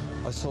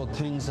 I saw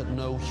things that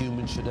no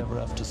human should ever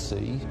have to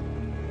see.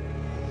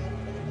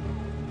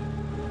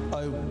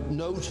 I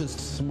noticed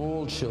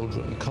small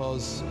children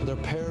because their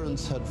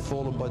parents had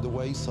fallen by the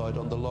wayside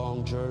on the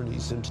long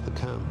journeys into the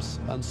camps.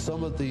 And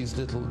some of these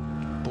little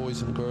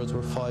boys and girls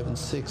were 5 and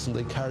 6, and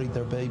they carried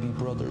their baby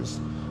brothers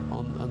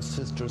and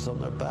sisters on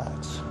their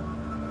backs.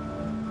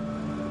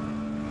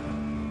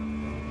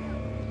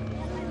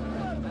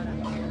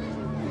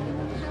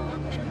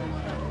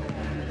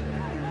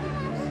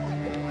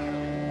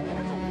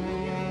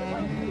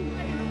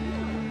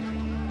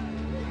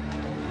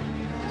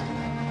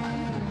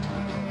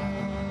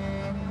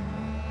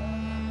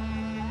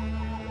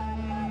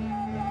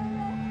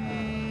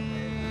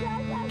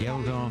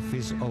 Geldof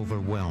is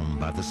overwhelmed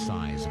by the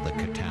size of the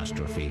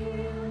catastrophe,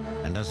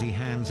 and as he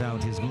hands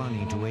out his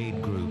money to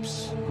aid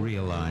groups,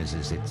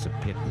 realizes it's a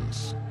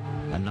pittance,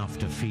 enough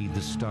to feed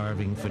the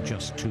starving for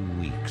just 2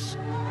 weeks.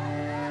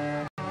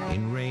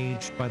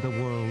 Enraged by the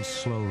world's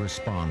slow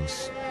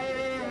response,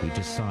 he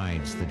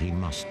decides that he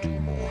must do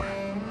more.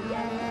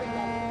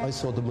 I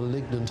saw the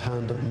malignant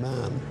hand of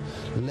man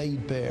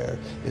laid bare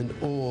in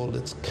all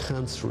its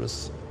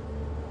cancerous,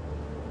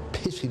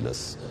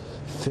 pitiless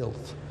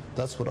filth.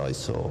 That's what I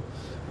saw.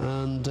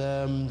 And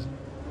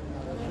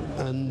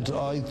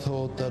I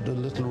thought that a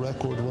little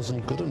record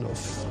wasn't good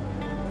enough.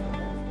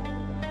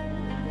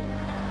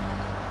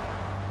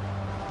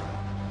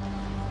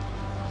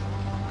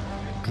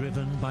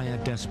 Driven by a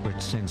desperate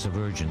sense of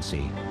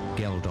urgency,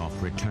 Geldof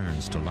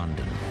returns to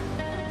London.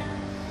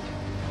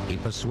 He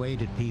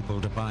persuaded people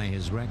to buy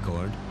his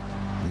record.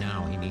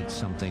 Now he needs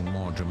something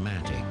more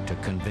dramatic to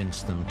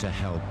convince them to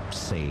help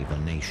save a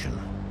nation.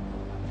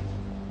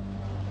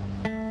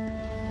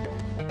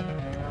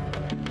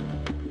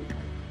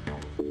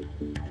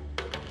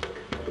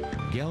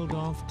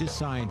 Geldof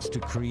decides to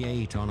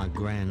create on a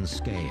grand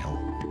scale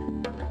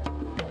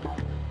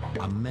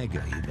a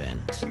mega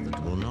event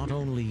that will not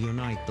only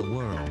unite the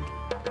world,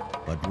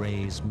 but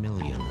raise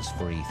millions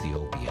for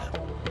Ethiopia.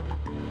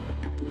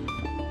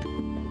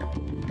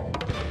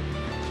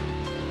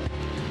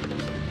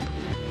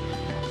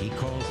 He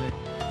calls it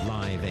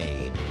Live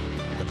Aid,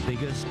 the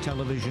biggest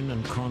television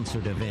and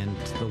concert event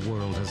the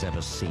world has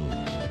ever seen.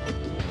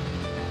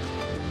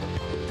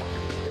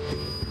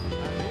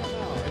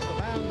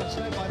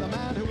 Led by the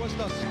man who was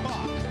the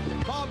spark,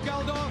 Bob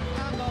Geldof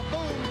and the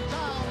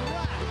Boomtown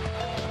Rat.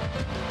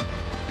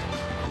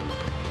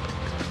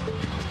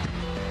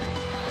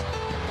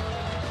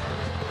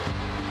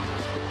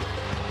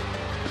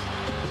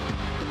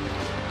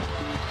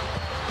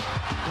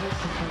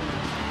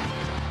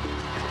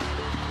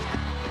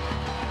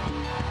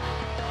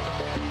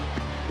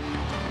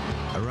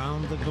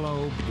 Around the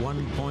globe,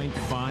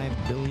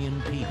 1.5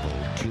 billion people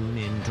tune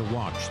in to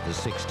watch the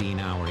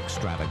 16-hour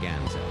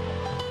extravaganza.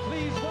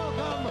 Please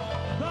welcome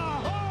the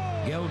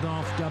Ho!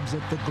 Geldof dubs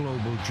it the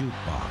Global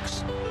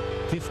Jukebox.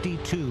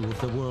 52 of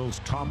the world's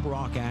top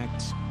rock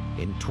acts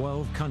in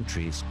 12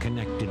 countries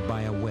connected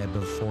by a web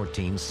of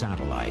 14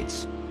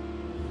 satellites.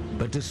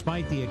 But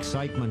despite the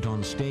excitement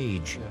on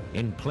stage,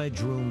 in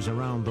pledge rooms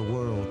around the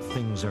world,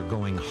 things are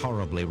going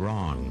horribly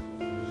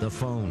wrong. The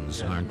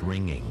phones aren't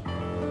ringing.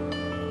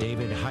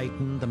 David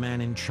Heighton, the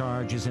man in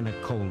charge, is in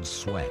a cold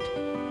sweat.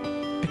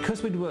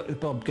 Because we'd worked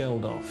with Bob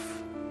Geldof,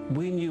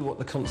 we knew what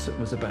the concert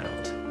was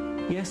about.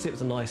 Yes, it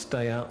was a nice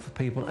day out for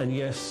people, and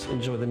yes,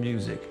 enjoy the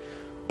music.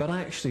 But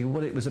actually,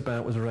 what it was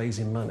about was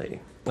raising money,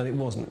 and it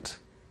wasn't.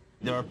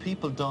 There are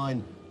people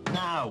dying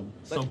now,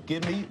 so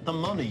give me the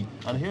money.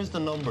 And here's the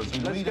numbers. We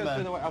read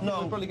about.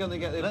 No, we're probably going to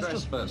get the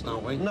address first,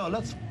 aren't we? No,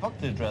 let's fuck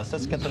the address.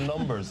 Let's get the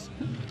numbers.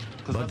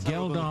 But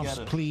Geldof's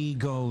plea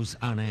goes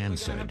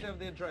unanswered.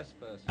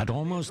 At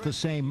almost the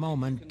same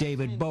moment,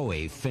 David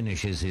Bowie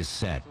finishes his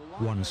set,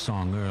 one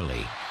song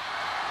early.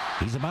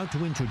 He's about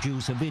to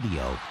introduce a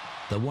video,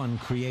 the one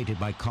created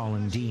by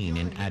Colin Dean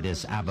in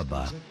Addis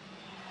Ababa.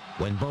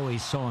 When Bowie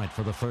saw it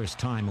for the first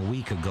time a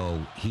week ago,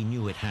 he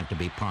knew it had to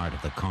be part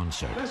of the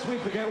concert. Lest we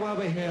forget while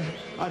we're here,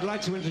 I'd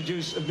like to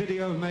introduce a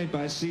video made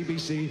by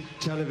CBC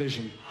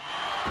Television.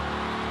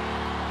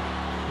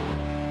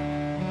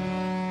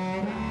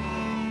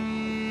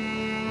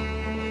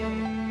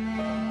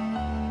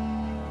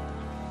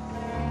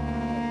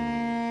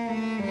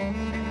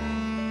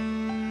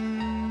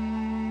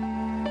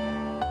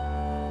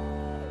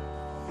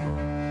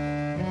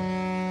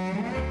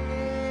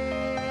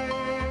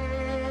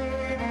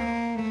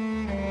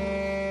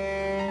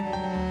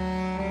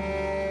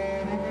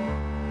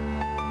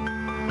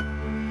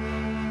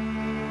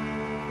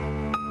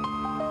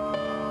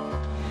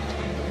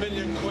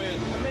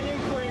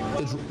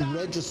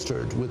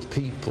 Registered with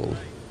people,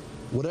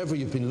 whatever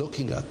you've been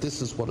looking at, this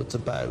is what it's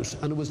about.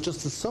 And it was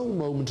just the sole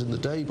moment in the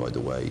day, by the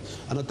way,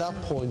 and at that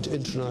point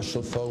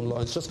international phone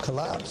lines just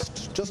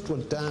collapsed, just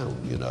went down,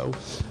 you know,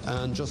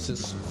 and just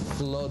this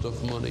flood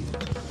of money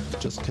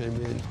just came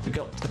in. We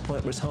got to the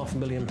point where it's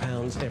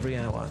 £500,000 every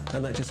hour,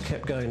 and that just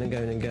kept going and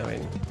going and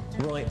going,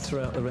 right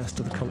throughout the rest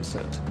of the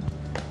concert.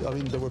 I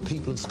mean, there were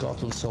people in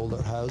Scotland sold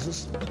their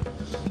houses.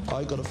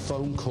 I got a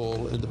phone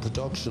call in the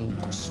production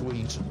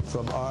suite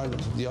from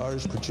Ireland, the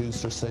Irish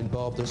producer, saying,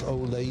 Bob, there's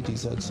old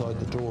ladies outside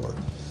the door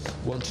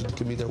wanting to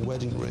give me their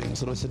wedding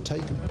rings. And I said,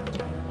 take them.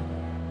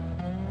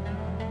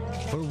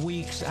 For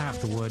weeks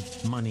afterward,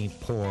 money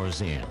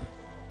pours in.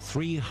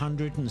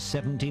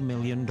 $370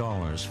 million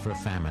for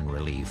famine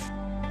relief.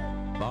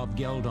 Bob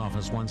Geldof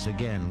has once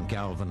again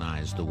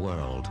galvanized the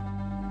world.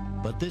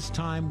 But this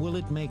time, will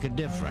it make a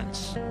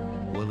difference?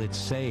 Will it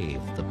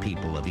save the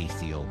people of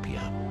Ethiopia?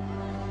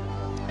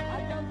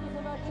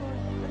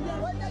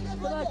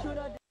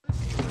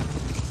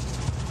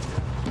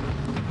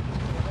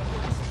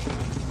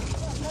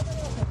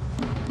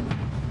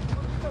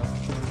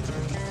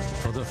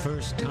 For the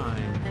first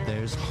time,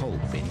 there's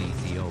hope in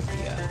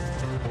Ethiopia.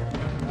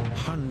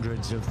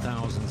 Hundreds of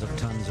thousands of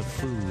tons of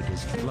food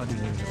is flooding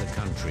into the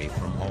country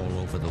from all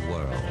over the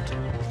world.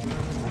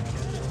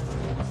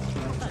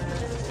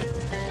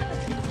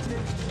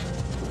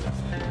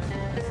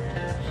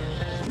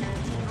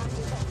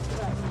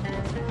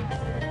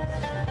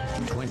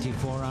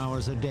 24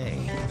 hours a day,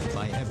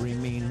 by every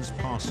means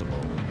possible,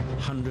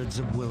 hundreds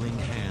of willing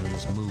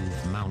hands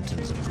move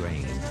mountains of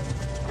grain.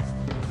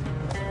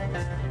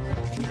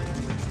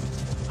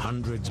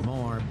 Hundreds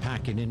more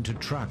pack it into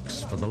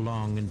trucks for the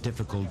long and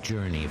difficult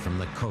journey from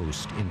the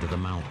coast into the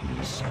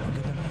mountains.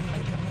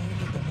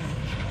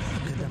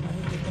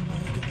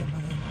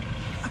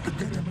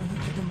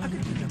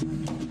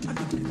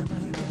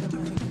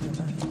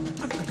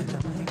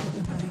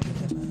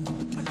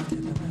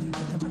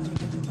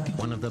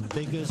 One of the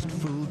biggest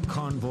food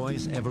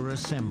convoys ever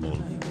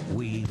assembled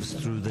weaves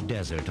through the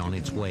desert on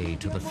its way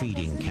to the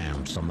feeding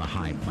camps on the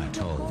high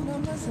plateau.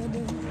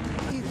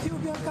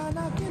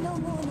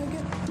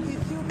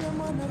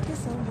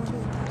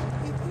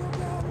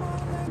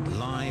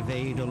 Live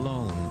Aid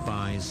alone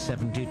buys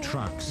 70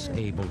 trucks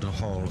able to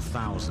haul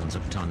thousands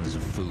of tons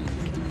of food.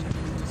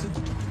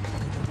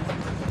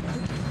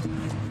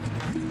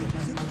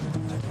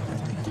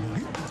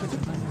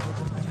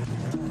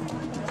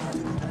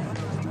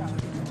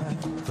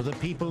 For the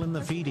people in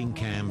the feeding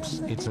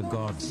camps, it's a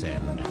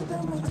godsend.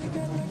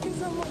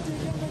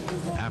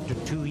 After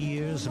 2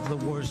 years of the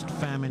worst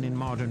famine in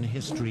modern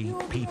history,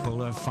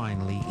 people are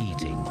finally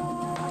eating.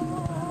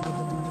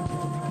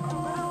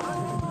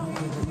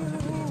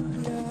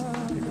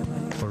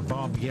 For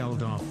Bob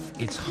Geldof,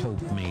 it's hope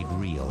made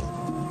real.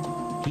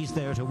 He's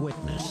there to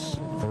witness,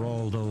 for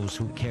all those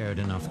who cared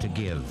enough to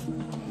give,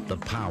 the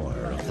power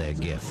of their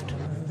gift.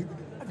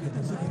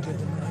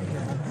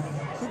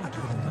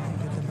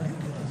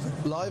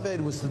 Live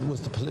Aid was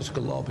the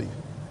political lobby,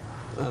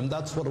 and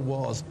that's what it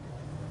was.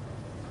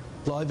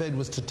 Live Aid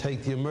was to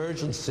take the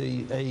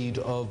emergency aid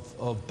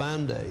of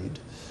Band-Aid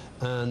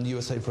and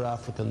USA for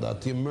Africa, and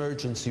that the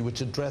emergency which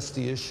addressed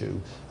the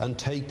issue, and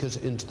take it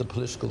into the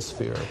political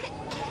sphere.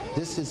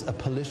 This is a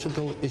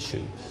political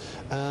issue,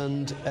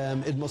 and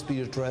it must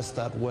be addressed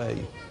that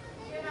way.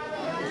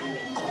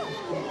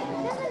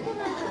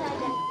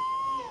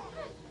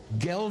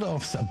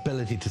 Geldof's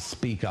ability to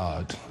speak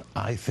out,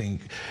 I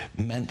think,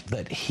 meant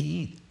that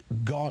he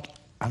got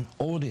an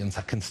audience,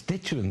 a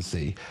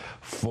constituency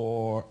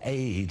for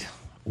aid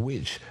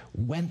which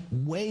went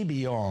way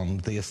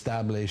beyond the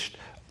established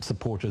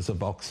supporters of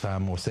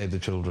Oxfam or Save the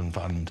Children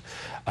Fund.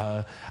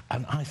 And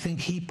I think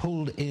he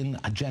pulled in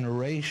a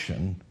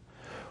generation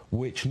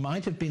which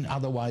might have been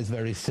otherwise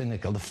very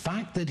cynical. The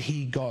fact that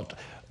he got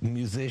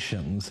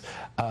musicians,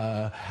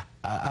 a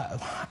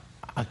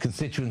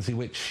constituency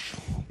which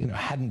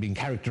hadn't been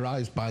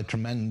characterized by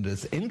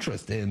tremendous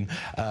interest in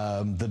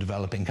the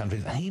developing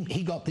countries.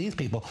 He got these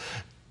people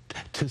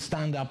to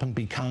stand up and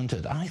be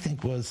counted, I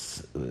think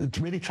it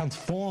really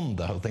transformed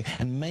the whole thing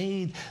and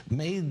made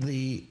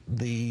the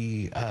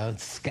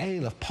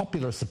scale of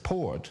popular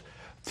support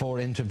for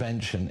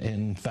intervention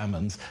in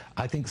famines,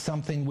 I think,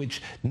 something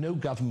which no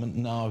government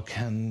now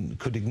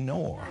could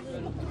ignore.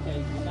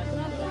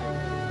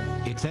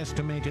 It's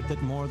estimated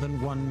that more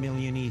than 1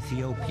 million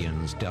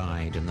Ethiopians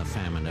died in the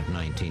famine of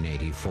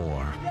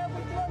 1984.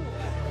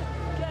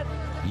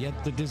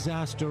 Yet the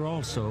disaster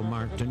also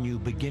marked a new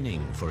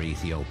beginning for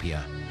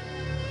Ethiopia.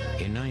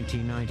 In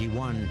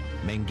 1991,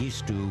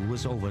 Mengistu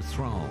was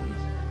overthrown,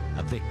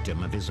 a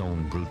victim of his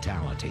own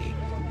brutality.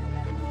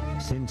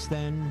 Since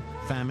then,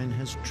 famine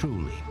has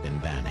truly been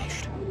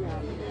banished.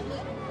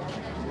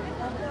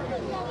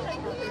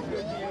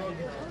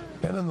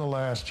 And in the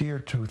last year,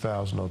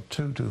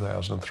 2002,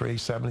 2003,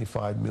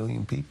 75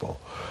 million people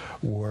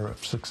were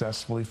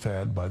successfully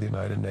fed by the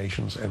United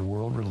Nations and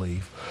World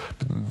Relief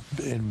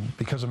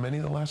because of many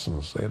of the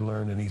lessons they had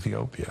learned in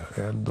Ethiopia.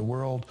 And the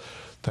world,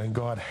 thank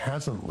God,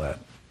 hasn't let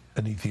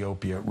an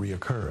Ethiopia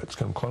reoccur. It's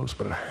come close,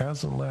 but it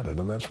hasn't let it.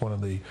 And that's one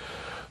of the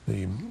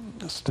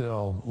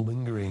still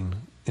lingering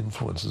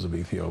influences of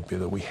Ethiopia,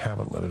 that we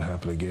haven't let it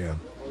happen again.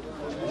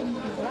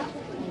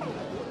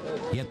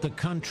 Yet the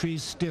country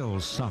still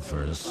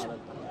suffers.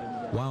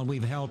 While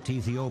we've helped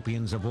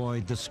Ethiopians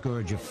avoid the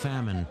scourge of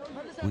famine,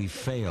 we've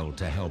failed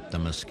to help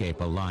them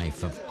escape a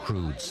life of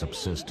crude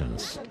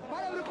subsistence.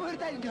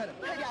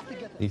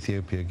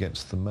 Ethiopia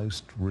gets the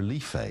most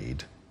relief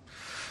aid,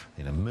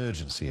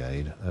 emergency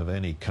aid, of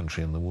any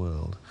country in the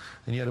world.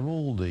 And yet of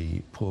all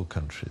the poor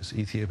countries,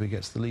 Ethiopia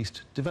gets the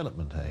least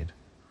development aid.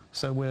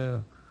 So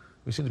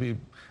we seem to be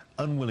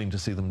unwilling to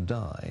see them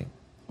die,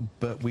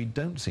 but we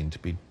don't seem to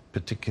be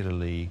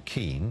particularly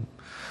keen,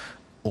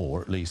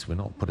 or at least we're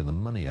not putting the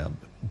money up,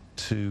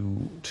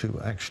 to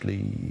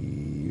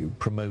actually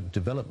promote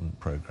development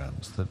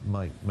programs that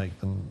might make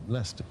them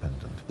less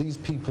dependent. These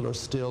people are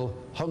still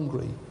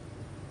hungry.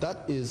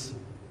 That is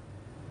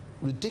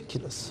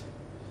ridiculous.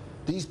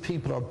 These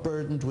people are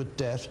burdened with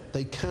debt.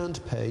 They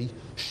can't pay,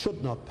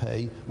 should not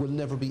pay, will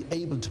never be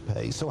able to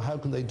pay. So how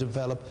can they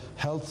develop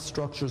health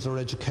structures or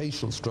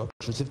educational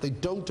structures? If they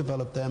don't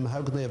develop them,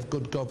 how can they have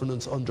good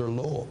governance under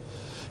law?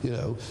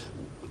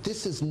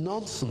 This is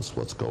nonsense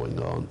what's going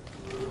on.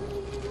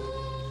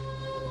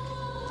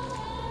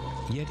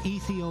 Yet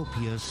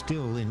Ethiopia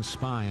still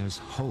inspires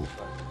hope.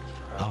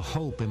 A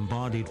hope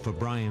embodied for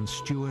Brian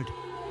Stewart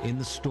in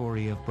the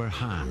story of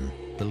Burhan,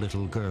 the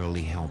little girl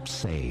he helped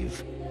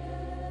save.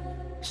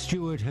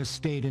 Stewart has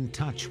stayed in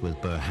touch with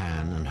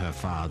Burhan and her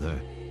father.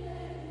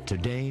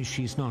 Today,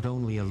 she's not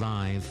only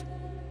alive,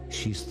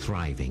 she's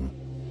thriving.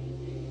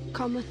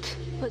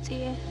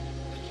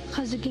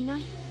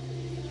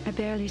 I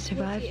barely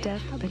survived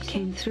death, but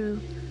came through.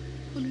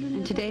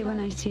 And today, when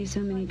I see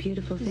so many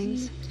beautiful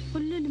things,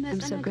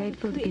 I'm so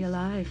grateful to be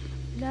alive.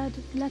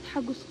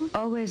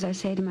 Always I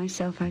say to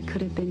myself, I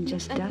could have been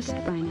just dust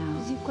by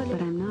now,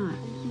 but I'm not.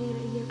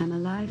 I'm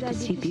alive to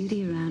see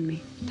beauty around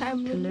me, to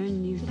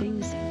learn new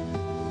things.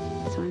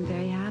 So I'm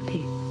very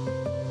happy.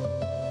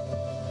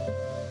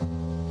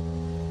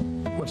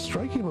 What's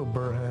striking about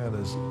Burhan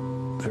is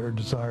their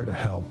desire to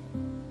help.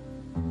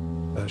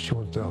 She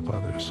wants to help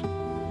others.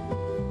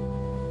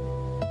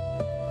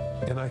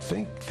 And I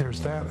think there's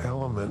that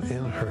element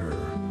in her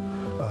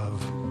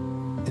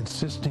of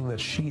insisting that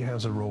she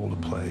has a role to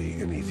play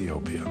in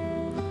Ethiopia,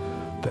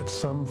 that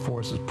some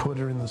forces put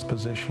her in this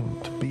position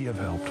to be of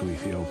help to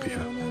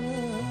Ethiopia.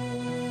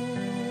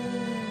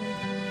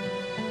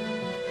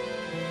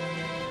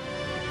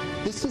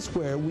 This is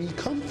where we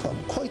come from,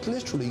 quite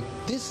literally.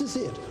 This is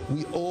it.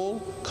 We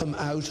all come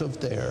out of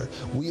there.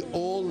 We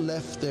all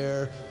left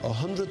there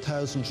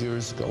 100,000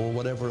 years ago, or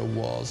whatever it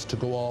was, to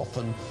go off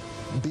and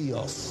be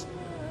us.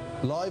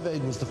 Live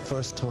Aid was the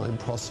first time,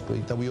 possibly,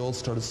 that we all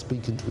started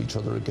speaking to each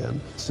other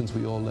again since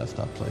we all left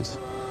that place.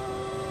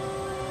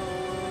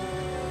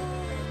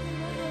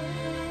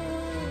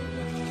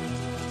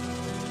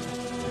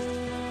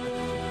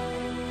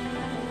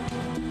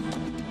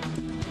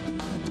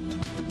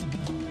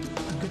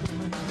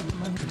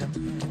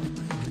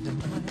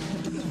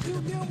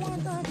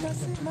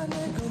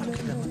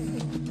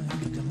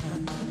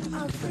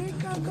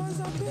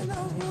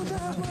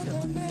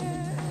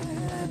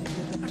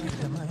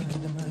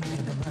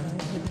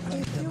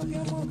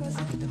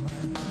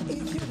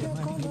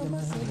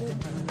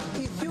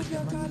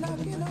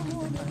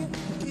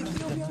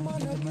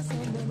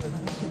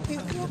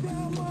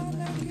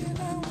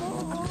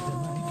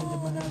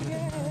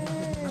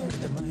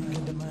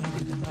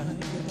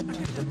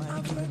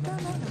 Africa.